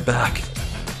turn my back.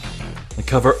 I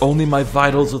cover only my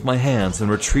vitals with my hands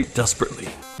and retreat desperately.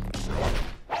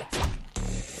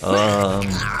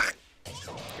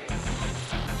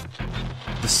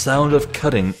 The sound of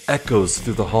cutting echoes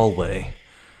through the hallway.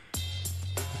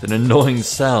 With an annoying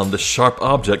sound, the sharp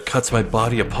object cuts my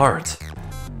body apart.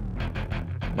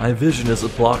 My vision is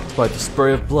blocked by the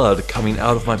spray of blood coming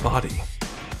out of my body.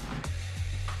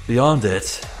 Beyond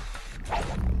it...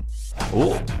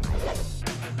 Oh!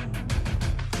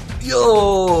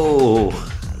 Yo!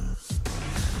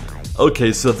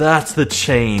 Okay, so that's the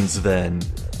chains then.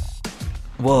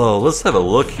 Whoa, let's have a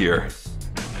look here.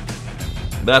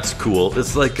 That's cool.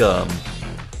 It's like I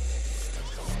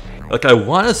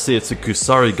want to say it's a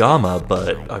kusarigama,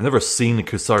 but I've never seen a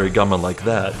kusarigama like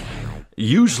that.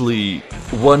 Usually,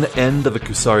 one end of a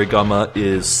kusarigama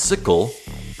is sickle,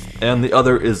 and the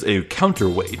other is a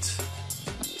counterweight.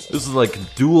 This is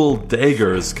like dual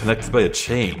daggers connected by a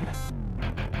chain.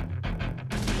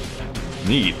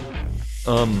 Neat.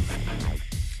 I'm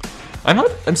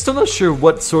still not sure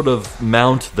what sort of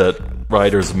mount that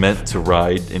Ryder's meant to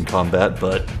ride in combat,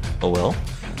 but oh well.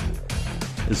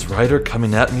 Is Ryder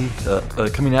coming at me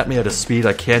at a speed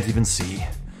I can't even see?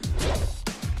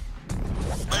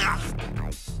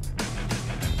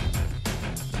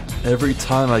 Every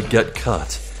time I get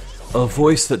cut, a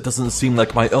voice that doesn't seem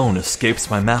like my own escapes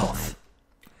my mouth.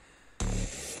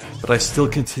 But I still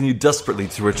continue desperately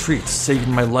to retreat,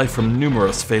 saving my life from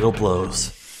numerous fatal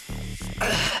blows.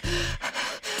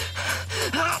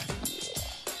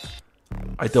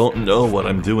 I don't know what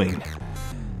I'm doing.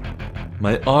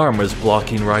 My arm is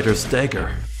blocking Ryder's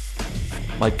dagger.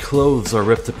 My clothes are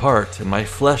ripped apart, and my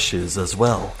flesh is as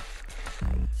well.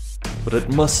 But it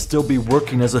must still be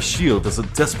working as a shield as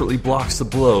it desperately blocks the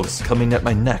blows coming at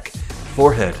my neck,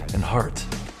 forehead, and heart.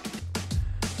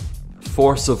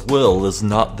 Force of will is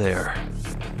not there.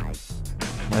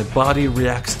 My body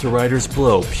reacts to Ryder's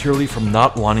blow purely from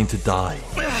not wanting to die.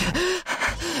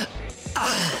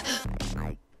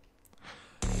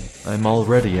 I'm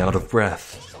already out of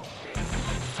breath.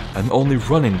 I'm only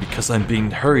running because I'm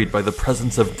being hurried by the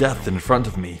presence of death in front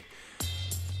of me.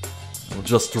 I'll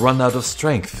just run out of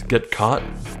strength, get caught,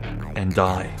 and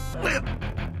die.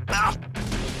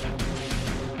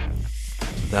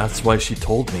 That's why she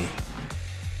told me.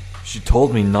 She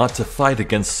told me not to fight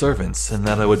against servants and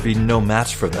that I would be no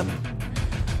match for them.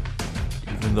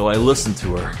 Even though I listened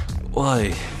to her.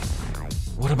 Why?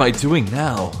 What am I doing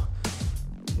now?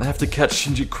 I have to catch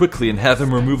Shinji quickly and have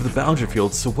him remove the boundary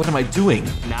field, so what am I doing?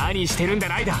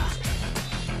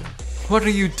 What are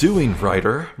you doing,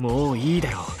 Ryder? もういい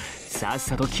だろう。さっ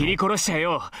さと切り殺しちゃえ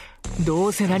よ。ど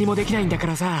うせ何もできないんだか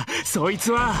らさ、そい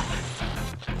つは。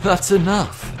That's enough.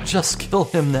 Just kill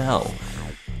him now.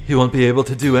 He won't be able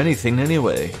to do anything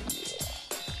anyway.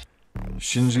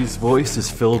 Shinji's voice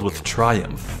is filled with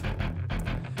triumph.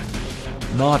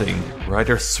 Nodding,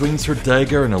 Ryder swings her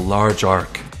dagger in a large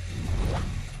arc.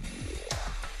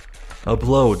 A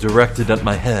blow directed at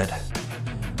my head.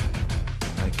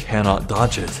 I cannot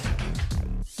dodge it.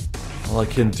 All I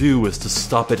can do is to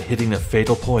stop it hitting a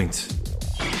fatal point.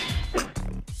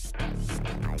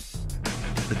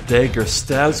 The dagger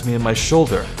stabs me in my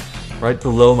shoulder, right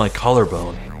below my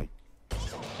collarbone.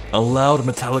 A loud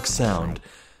metallic sound,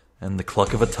 and the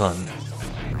cluck of a tongue.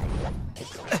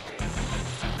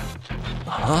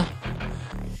 Huh?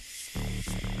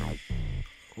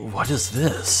 What is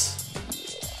this?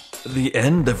 The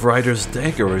end of Ryder's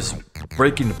dagger is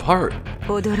breaking apart.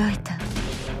 驚いた。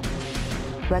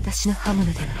私の刃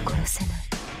物では殺せない。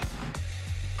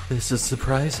This is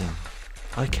surprising.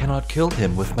 I cannot kill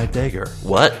him with my dagger.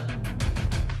 What?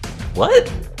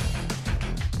 What?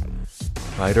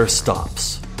 Ryder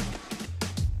stops.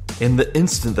 In the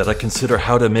instant that I consider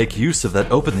how to make use of that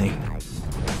opening.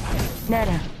 な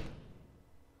ら、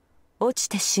落ち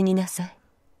て死になさい。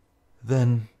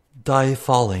Then die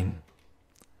falling.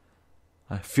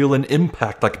 I feel an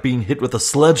impact like being hit with a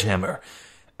sledgehammer,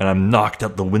 and I'm knocked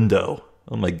out the window.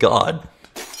 Oh my god.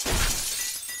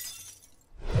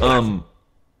 Are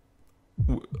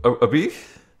we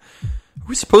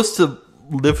supposed to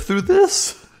live through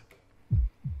this?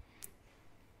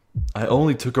 I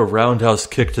only took a roundhouse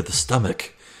kick to the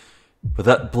stomach, but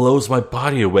that blows my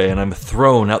body away and I'm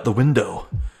thrown out the window.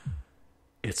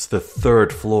 It's the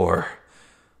 3rd floor.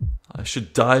 I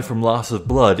should die from loss of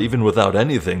blood even without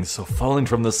anything, so falling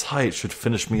from this height should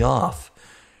finish me off.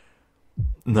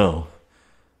 No.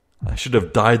 I should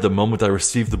have died the moment I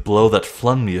received the blow that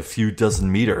flung me a few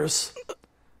dozen meters.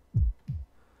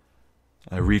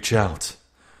 I reach out.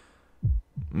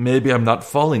 Maybe I'm not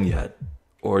falling yet,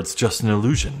 or it's just an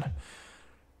illusion.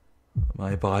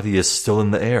 My body is still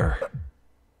in the air.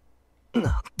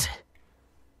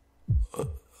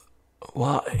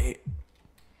 Why?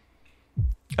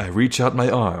 I reach out my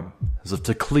arm, as if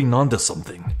to cling onto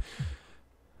something.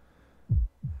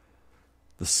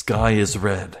 The sky is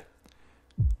red.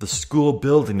 The school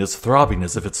building is throbbing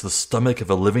as if it's the stomach of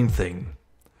a living thing.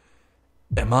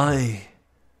 Am I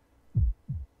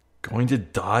going to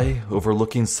die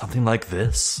overlooking something like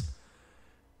this?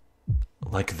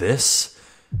 Like this?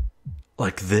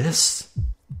 Like this?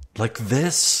 Like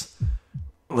this?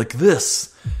 Like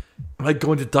this? Am I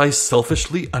going to die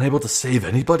selfishly, unable to save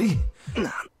anybody?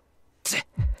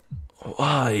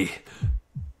 Why?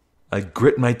 I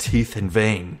grit my teeth in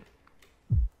vain.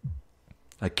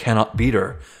 I cannot beat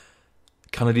her.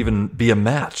 Cannot even be a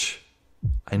match.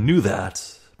 I knew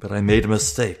that, but I made a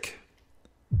mistake.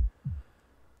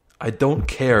 I don't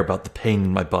care about the pain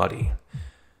in my body.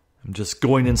 I'm just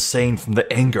going insane from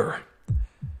the anger.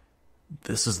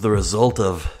 This is the result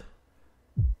of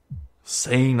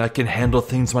saying I can handle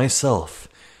things myself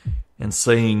and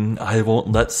saying I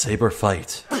won't let Saber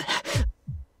fight.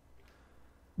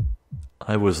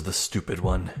 I was the stupid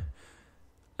one.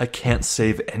 I can't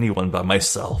save anyone by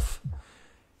myself.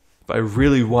 If I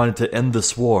really wanted to end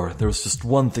this war, there was just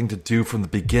one thing to do from the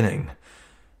beginning.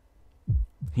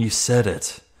 He said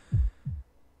it.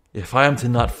 If I am to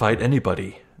not fight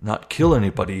anybody, not kill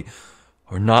anybody,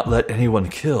 or not let anyone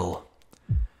kill,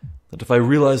 that if I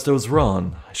realized I was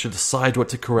wrong, I should decide what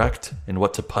to correct and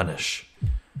what to punish.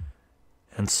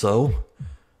 And so,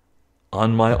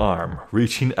 on my arm,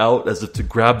 reaching out as if to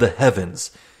grab the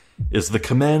heavens, is the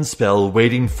command spell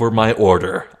waiting for my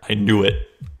order. I knew it.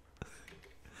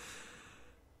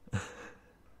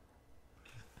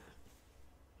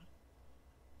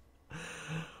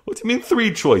 What do you mean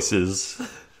 3 choices?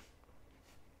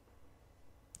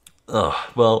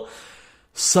 Well,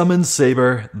 summon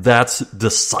Saber, that's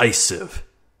decisive.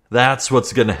 That's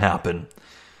what's gonna happen.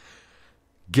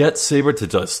 Get Saber to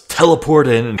just teleport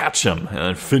in and catch him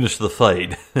and finish the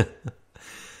fight.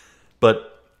 But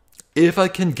if I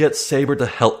can get Saber to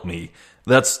help me,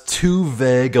 that's too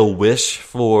vague a wish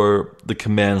for the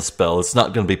command spell. It's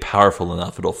not going to be powerful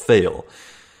enough. It'll fail.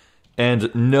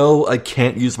 And no, I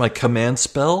can't use my command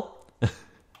spell.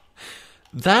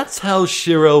 That's how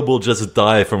Shirou will just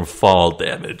die from fall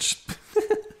damage.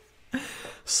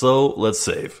 So, let's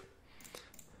save.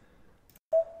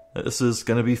 This is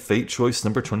going to be Fate Choice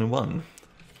number 21.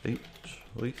 Fate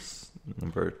Choice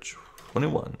number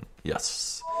 21.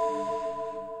 Yes.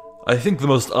 I think the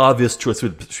most obvious choice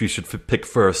we should pick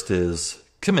first is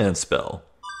command spell.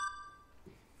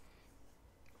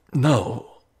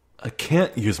 No, I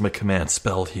can't use my command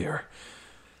spell here.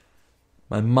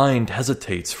 My mind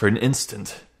hesitates for an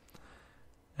instant.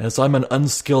 As I'm an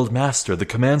unskilled master, the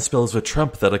command spell is a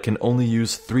trump that I can only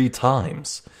use 3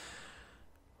 times.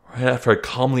 Right after I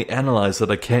calmly analyze that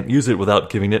I can't use it without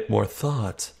giving it more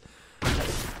thought.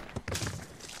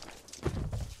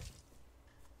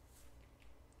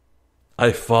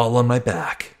 I fall on my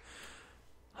back.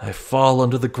 I fall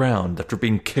onto the ground after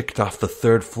being kicked off the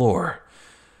 3rd floor.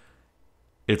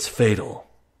 It's fatal.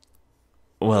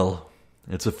 Well,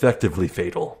 it's effectively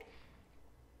fatal.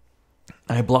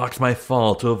 I blocked my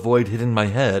fall to avoid hitting my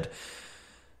head,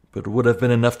 but it would have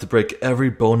been enough to break every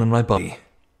bone in my body.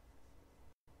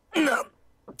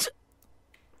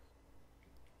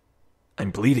 I'm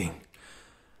bleeding.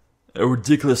 A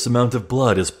ridiculous amount of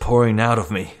blood is pouring out of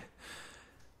me.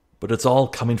 But it's all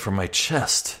coming from my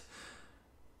chest.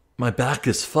 My back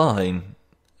is fine,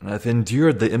 and I've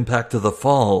endured the impact of the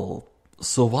fall,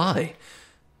 so why?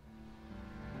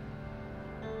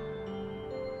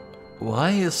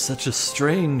 Why is such a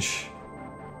strange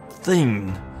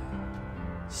thing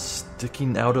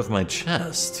sticking out of my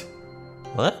chest?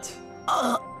 What?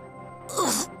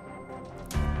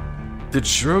 Did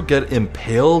Shirou get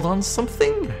impaled on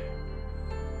something?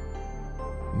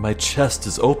 My chest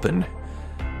is open.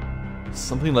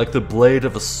 Something like the blade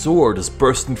of a sword is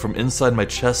bursting from inside my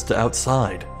chest to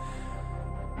outside.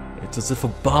 It's as if a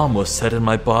bomb was set in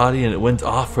my body and it went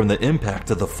off from the impact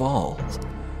of the fall.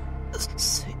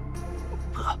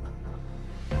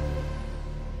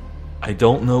 I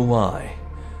don't know why.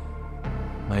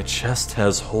 My chest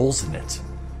has holes in it.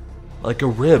 Like a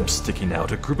rib sticking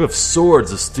out. A group of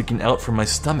swords is sticking out from my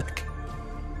stomach.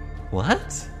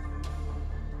 What?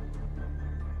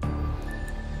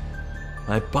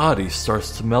 My body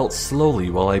starts to melt slowly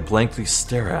while I blankly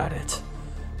stare at it.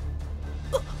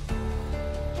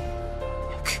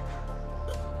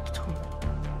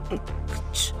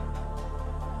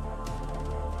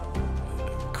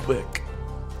 quick.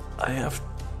 I have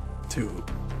to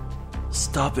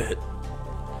stop it.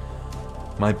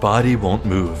 My body won't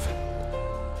move.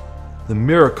 The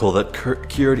miracle that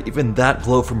cured even that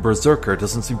blow from Berserker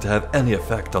doesn't seem to have any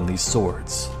effect on these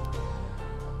swords.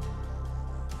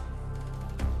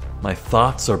 My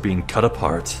thoughts are being cut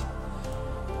apart.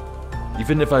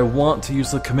 Even if I want to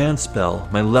use the command spell,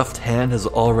 my left hand has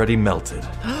already melted.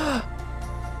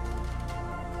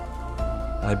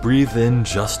 I breathe in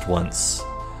just once.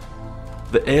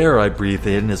 The air I breathe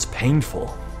in is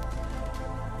painful.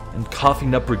 And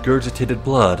coughing up regurgitated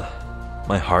blood,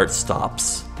 my heart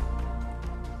stops.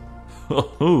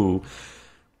 Oh,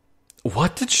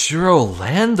 what did Shirou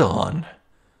land on?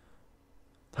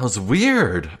 That was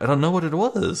weird. I don't know what it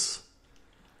was.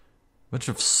 A bunch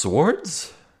of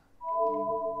swords?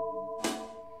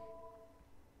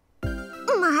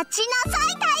 待ちなさい、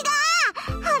タイガ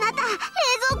ー。あなた、冷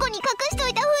蔵庫に隠しと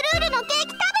いたフルールのケーキ食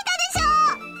べたでし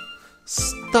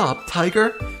ょ。 Stop,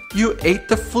 Tiger. You ate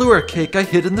the Fleur cake I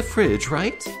hid in the fridge,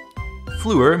 right?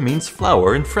 Fleur means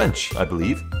flower in French, I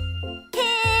believe.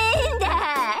 変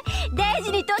だ。大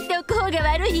事に取っておく方が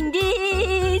悪いん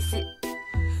です。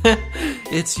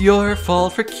It's your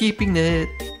fault for keeping it.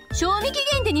 賞味期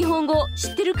限って日本語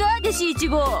知ってるか、弟子一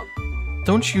号。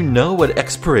 Don't you know what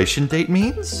expiration date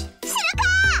means? 知るか。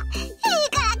いい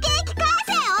からケーキ返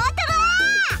せ、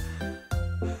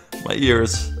大人。 My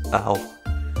ears. Ow.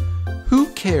 Who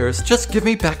cares? Just give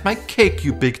me back my cake,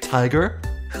 you big tiger.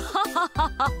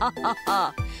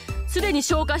 すでに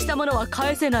消化したものは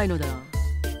返せないのだ。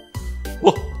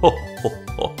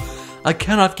I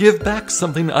cannot give back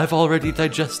something I've already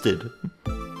digested.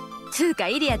 つうか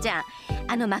イリアちゃん、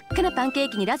あの真っ赤なパンケー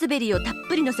キにラズベリーをたっ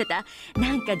ぷり乗せた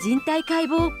なんか人体解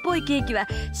剖っぽいケーキは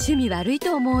趣味悪い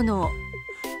と思うの。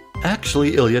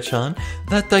 Actually, Ilya-chan,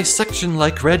 that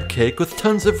dissection-like red cake with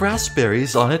tons of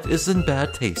raspberries on it is in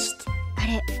bad taste. あ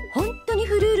れ、本当に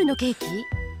フルールのケーキ？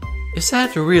 Is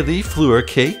that really Fleur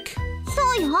cake?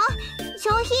 そうよ。商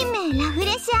品名ラフ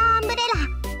レシアアンブレラ。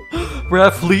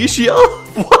 Rafflesia?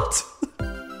 What?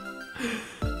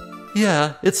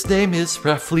 Yeah, its name is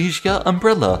Rafflesia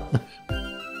Umbrella.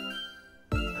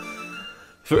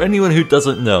 For anyone who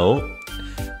doesn't know,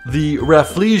 the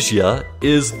Rafflesia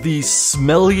is the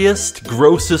smelliest,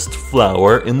 grossest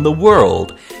flower in the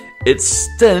world. Its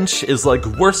stench is like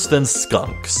worse than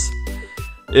skunks.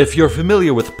 If you're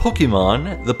familiar with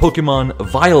Pokemon, the Pokemon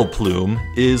Vileplume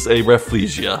is a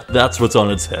Rafflesia. That's what's on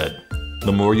its head.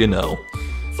 The more you know.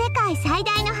 世界最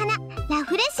大の花、ラ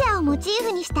フレシアをモチー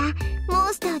フにしたモ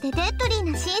ンスターでデッドリ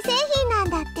ーな新製品なん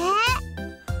だっ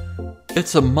て。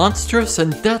 It's a monstrous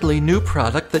and deadly new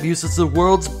product that uses the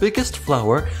world's biggest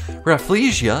flower,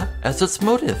 Rafflesia, as its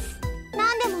motif.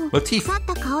 なんでも Motif. 腐っ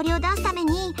た香りを出すため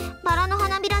にバラの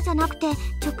花びらじゃなくて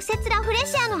直接ラフレ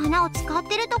シアの花を使っ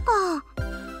てるとか。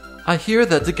 I hear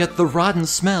that to get the rotten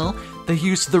smell, they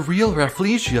use the real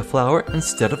Rafflesia flower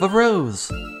instead of a rose.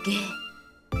 げ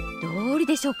どうり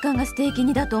で食感がステーキ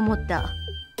煮だと思った。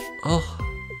 Oh,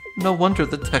 no wonder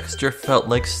the texture felt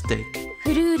like steak.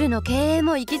 フルールの経営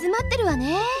も行き詰まってるわ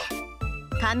ね。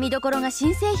甘味どころが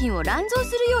新製品を乱造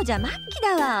するようじゃ末期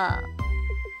だわ。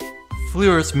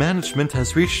 Fleur's management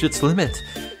has reached its limit.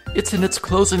 It's in its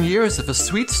closing years if a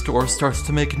sweet store starts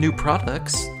to make new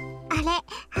products. あれ、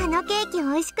あのケーキ美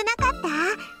味しくなかった？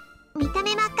見た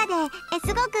目真っ赤で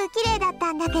すごく綺麗だっ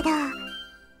たんだけど。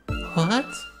 What?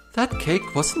 That cake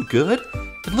wasn't good?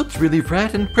 It looked really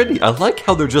red and pretty. I like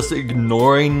how they're just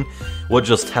ignoring what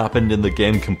just happened in the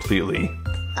game completely.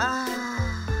 あ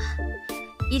あ、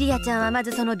イリアちゃんはま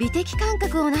ずその美的感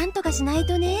覚をなんとかしない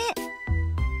とね。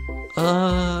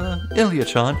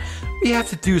Ilya-chan, we have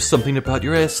to do something about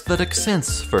your aesthetic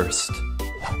sense first.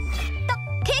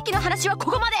 ケーキの話は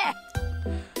ここまで。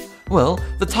 Well,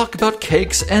 the talk about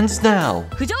cakes ends now.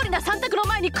 不条理な選択の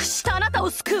前に屈したあなたを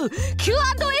救う Q&A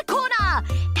コーナー、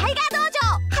タイガー道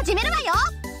場始めるわよ。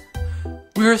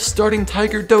 We're starting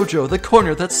Tiger Dojo, the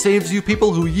corner that saves you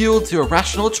people who yield to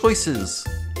irrational choices.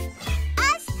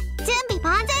 準備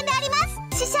万全でありま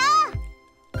す、師匠。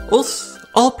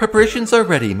 All preparations are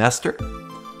ready, Master.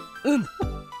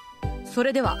 そ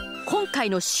れでは今回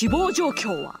の死亡状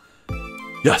況は？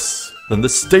 Yes, then the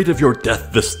state of your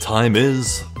death this time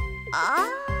is... あ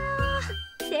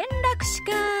ー、転落死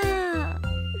か。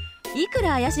いく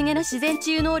ら怪しげな自然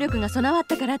治癒能力が備わっ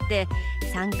たからって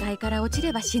3階から落ち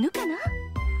れば死ぬかな？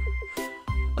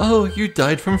 Oh, you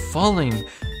died from falling.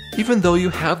 Even though you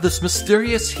have this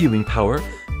mysterious healing power,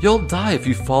 you'll die if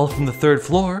you fall from the third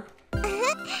floor.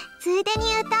 ついでに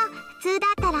言うと、普通だ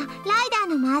ったらライ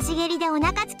ダーの回し蹴りでお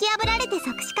腹突き破られて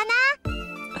即死か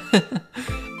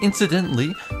な。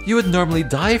Incidentally, you would normally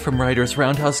die from Ryder's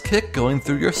roundhouse kick going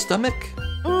through your stomach.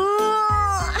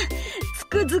 つ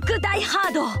くづく大ハ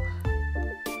ード。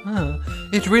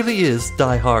It really is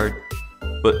Die Hard.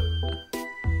 But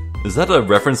is that a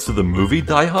reference to the movie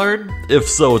Die Hard? If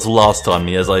so, it's lost on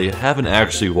me as I haven't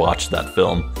actually watched that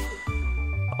film.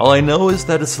 All I know is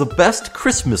that it's the best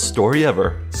Christmas story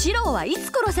ever. シローはい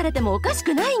つ殺されてもおかし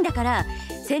くないんだから、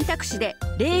選択肢で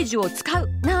霊樹を使う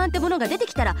なんてものが出て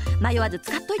きたら迷わず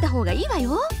使っといた方がいいわ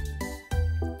よ。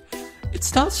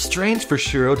It's not strange for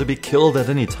Shirou to be killed at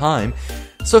any time,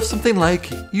 so if something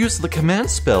like use the command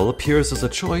spell appears as a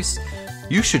choice,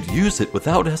 you should use it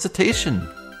without hesitation.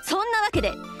 そんなわけ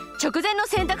で直前の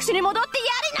選択肢に戻ってや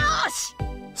り直し。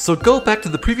 So go back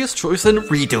to the previous choice and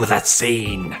redo that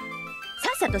scene. さ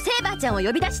っさとセイバーちゃんを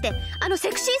呼び出してあのセ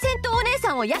クシー戦闘お姉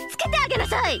さんをやっつけてあげな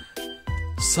さい。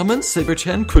 Summon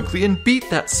Saber-chan quickly and beat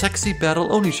that sexy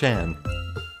battle Oni-chan.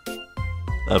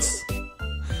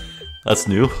 That's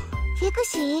new. セク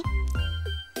シー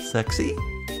Sexy?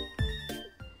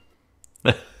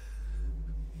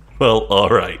 Well,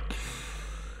 alright.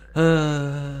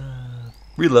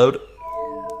 Reload.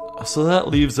 So that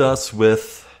leaves us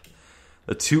with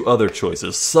the two other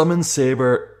choices. Summon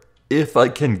Saber if I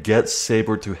can get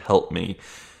Saber to help me.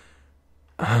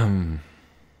 Well,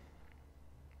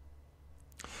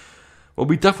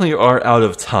 we definitely are out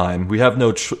of time. We have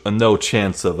no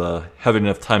chance of having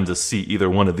enough time to see either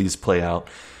one of these play out.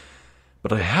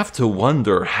 But I have to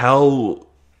wonder how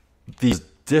these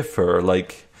differ.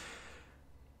 Like,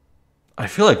 I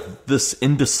feel like this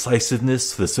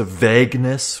indecisiveness, this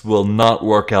vagueness will not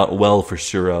work out well for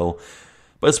Shirou.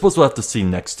 But I suppose we'll have to see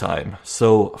next time.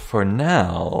 So, for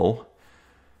now...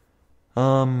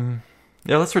 yeah,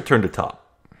 let's return to top.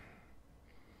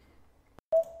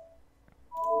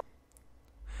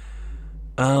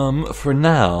 For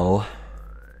now...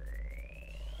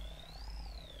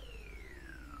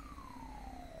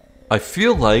 I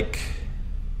feel like...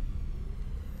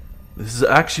 this is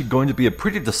actually going to be a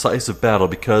pretty decisive battle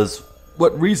because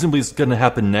what reasonably is going to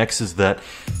happen next is that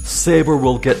Saber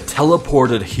will get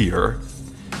teleported here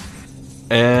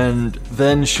and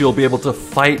then she'll be able to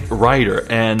fight Ryder,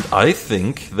 and I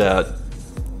think that,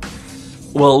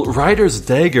 well, Ryder's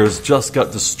daggers just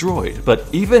got destroyed, but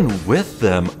even with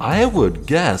them, I would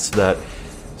guess that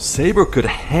Saber could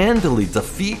handily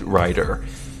defeat Ryder.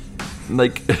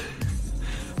 Like...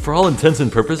 for all intents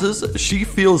and purposes, she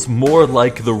feels more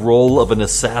like the role of an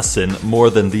assassin more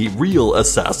than the real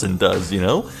assassin does, you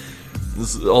know?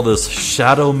 All this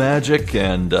shadow magic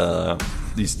and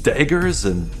these daggers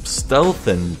and stealth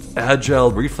and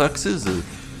agile reflexes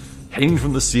hanging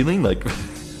from the ceiling, like...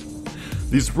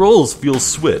 these roles feel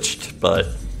switched, but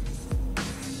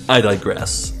I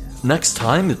digress. Next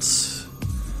time, it's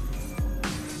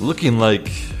looking like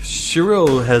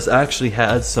Shirou has actually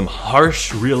had some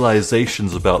harsh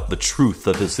realizations about the truth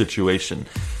of his situation.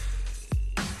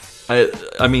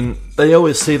 I mean, they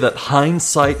always say that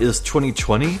hindsight is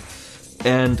 20/20,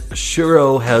 and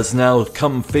Shirou has now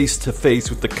come face to face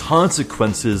with the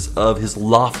consequences of his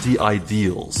lofty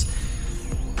ideals.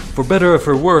 For better or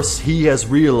for worse, he has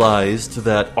realized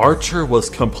that Archer was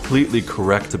completely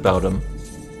correct about him.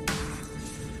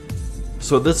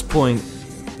 So at this point,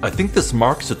 I think this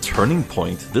marks a turning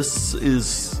point. This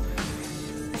is...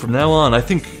 from now on, I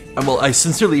think... well, I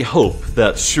sincerely hope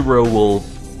that Shirou will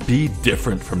be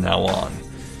different from now on.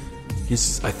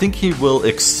 I think he will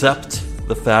accept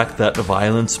the fact that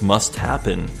violence must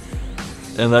happen,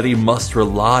 and that he must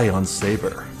rely on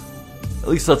Saber. At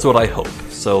least that's what I hope,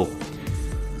 so...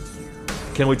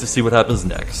 can't wait to see what happens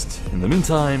next. In the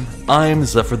meantime, I'm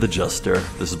Zephyr the Juster.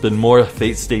 This has been more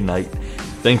Fate Stay Night.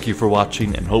 Thank you for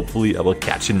watching, and hopefully I will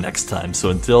catch you next time. So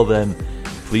until then,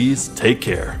 please take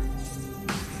care.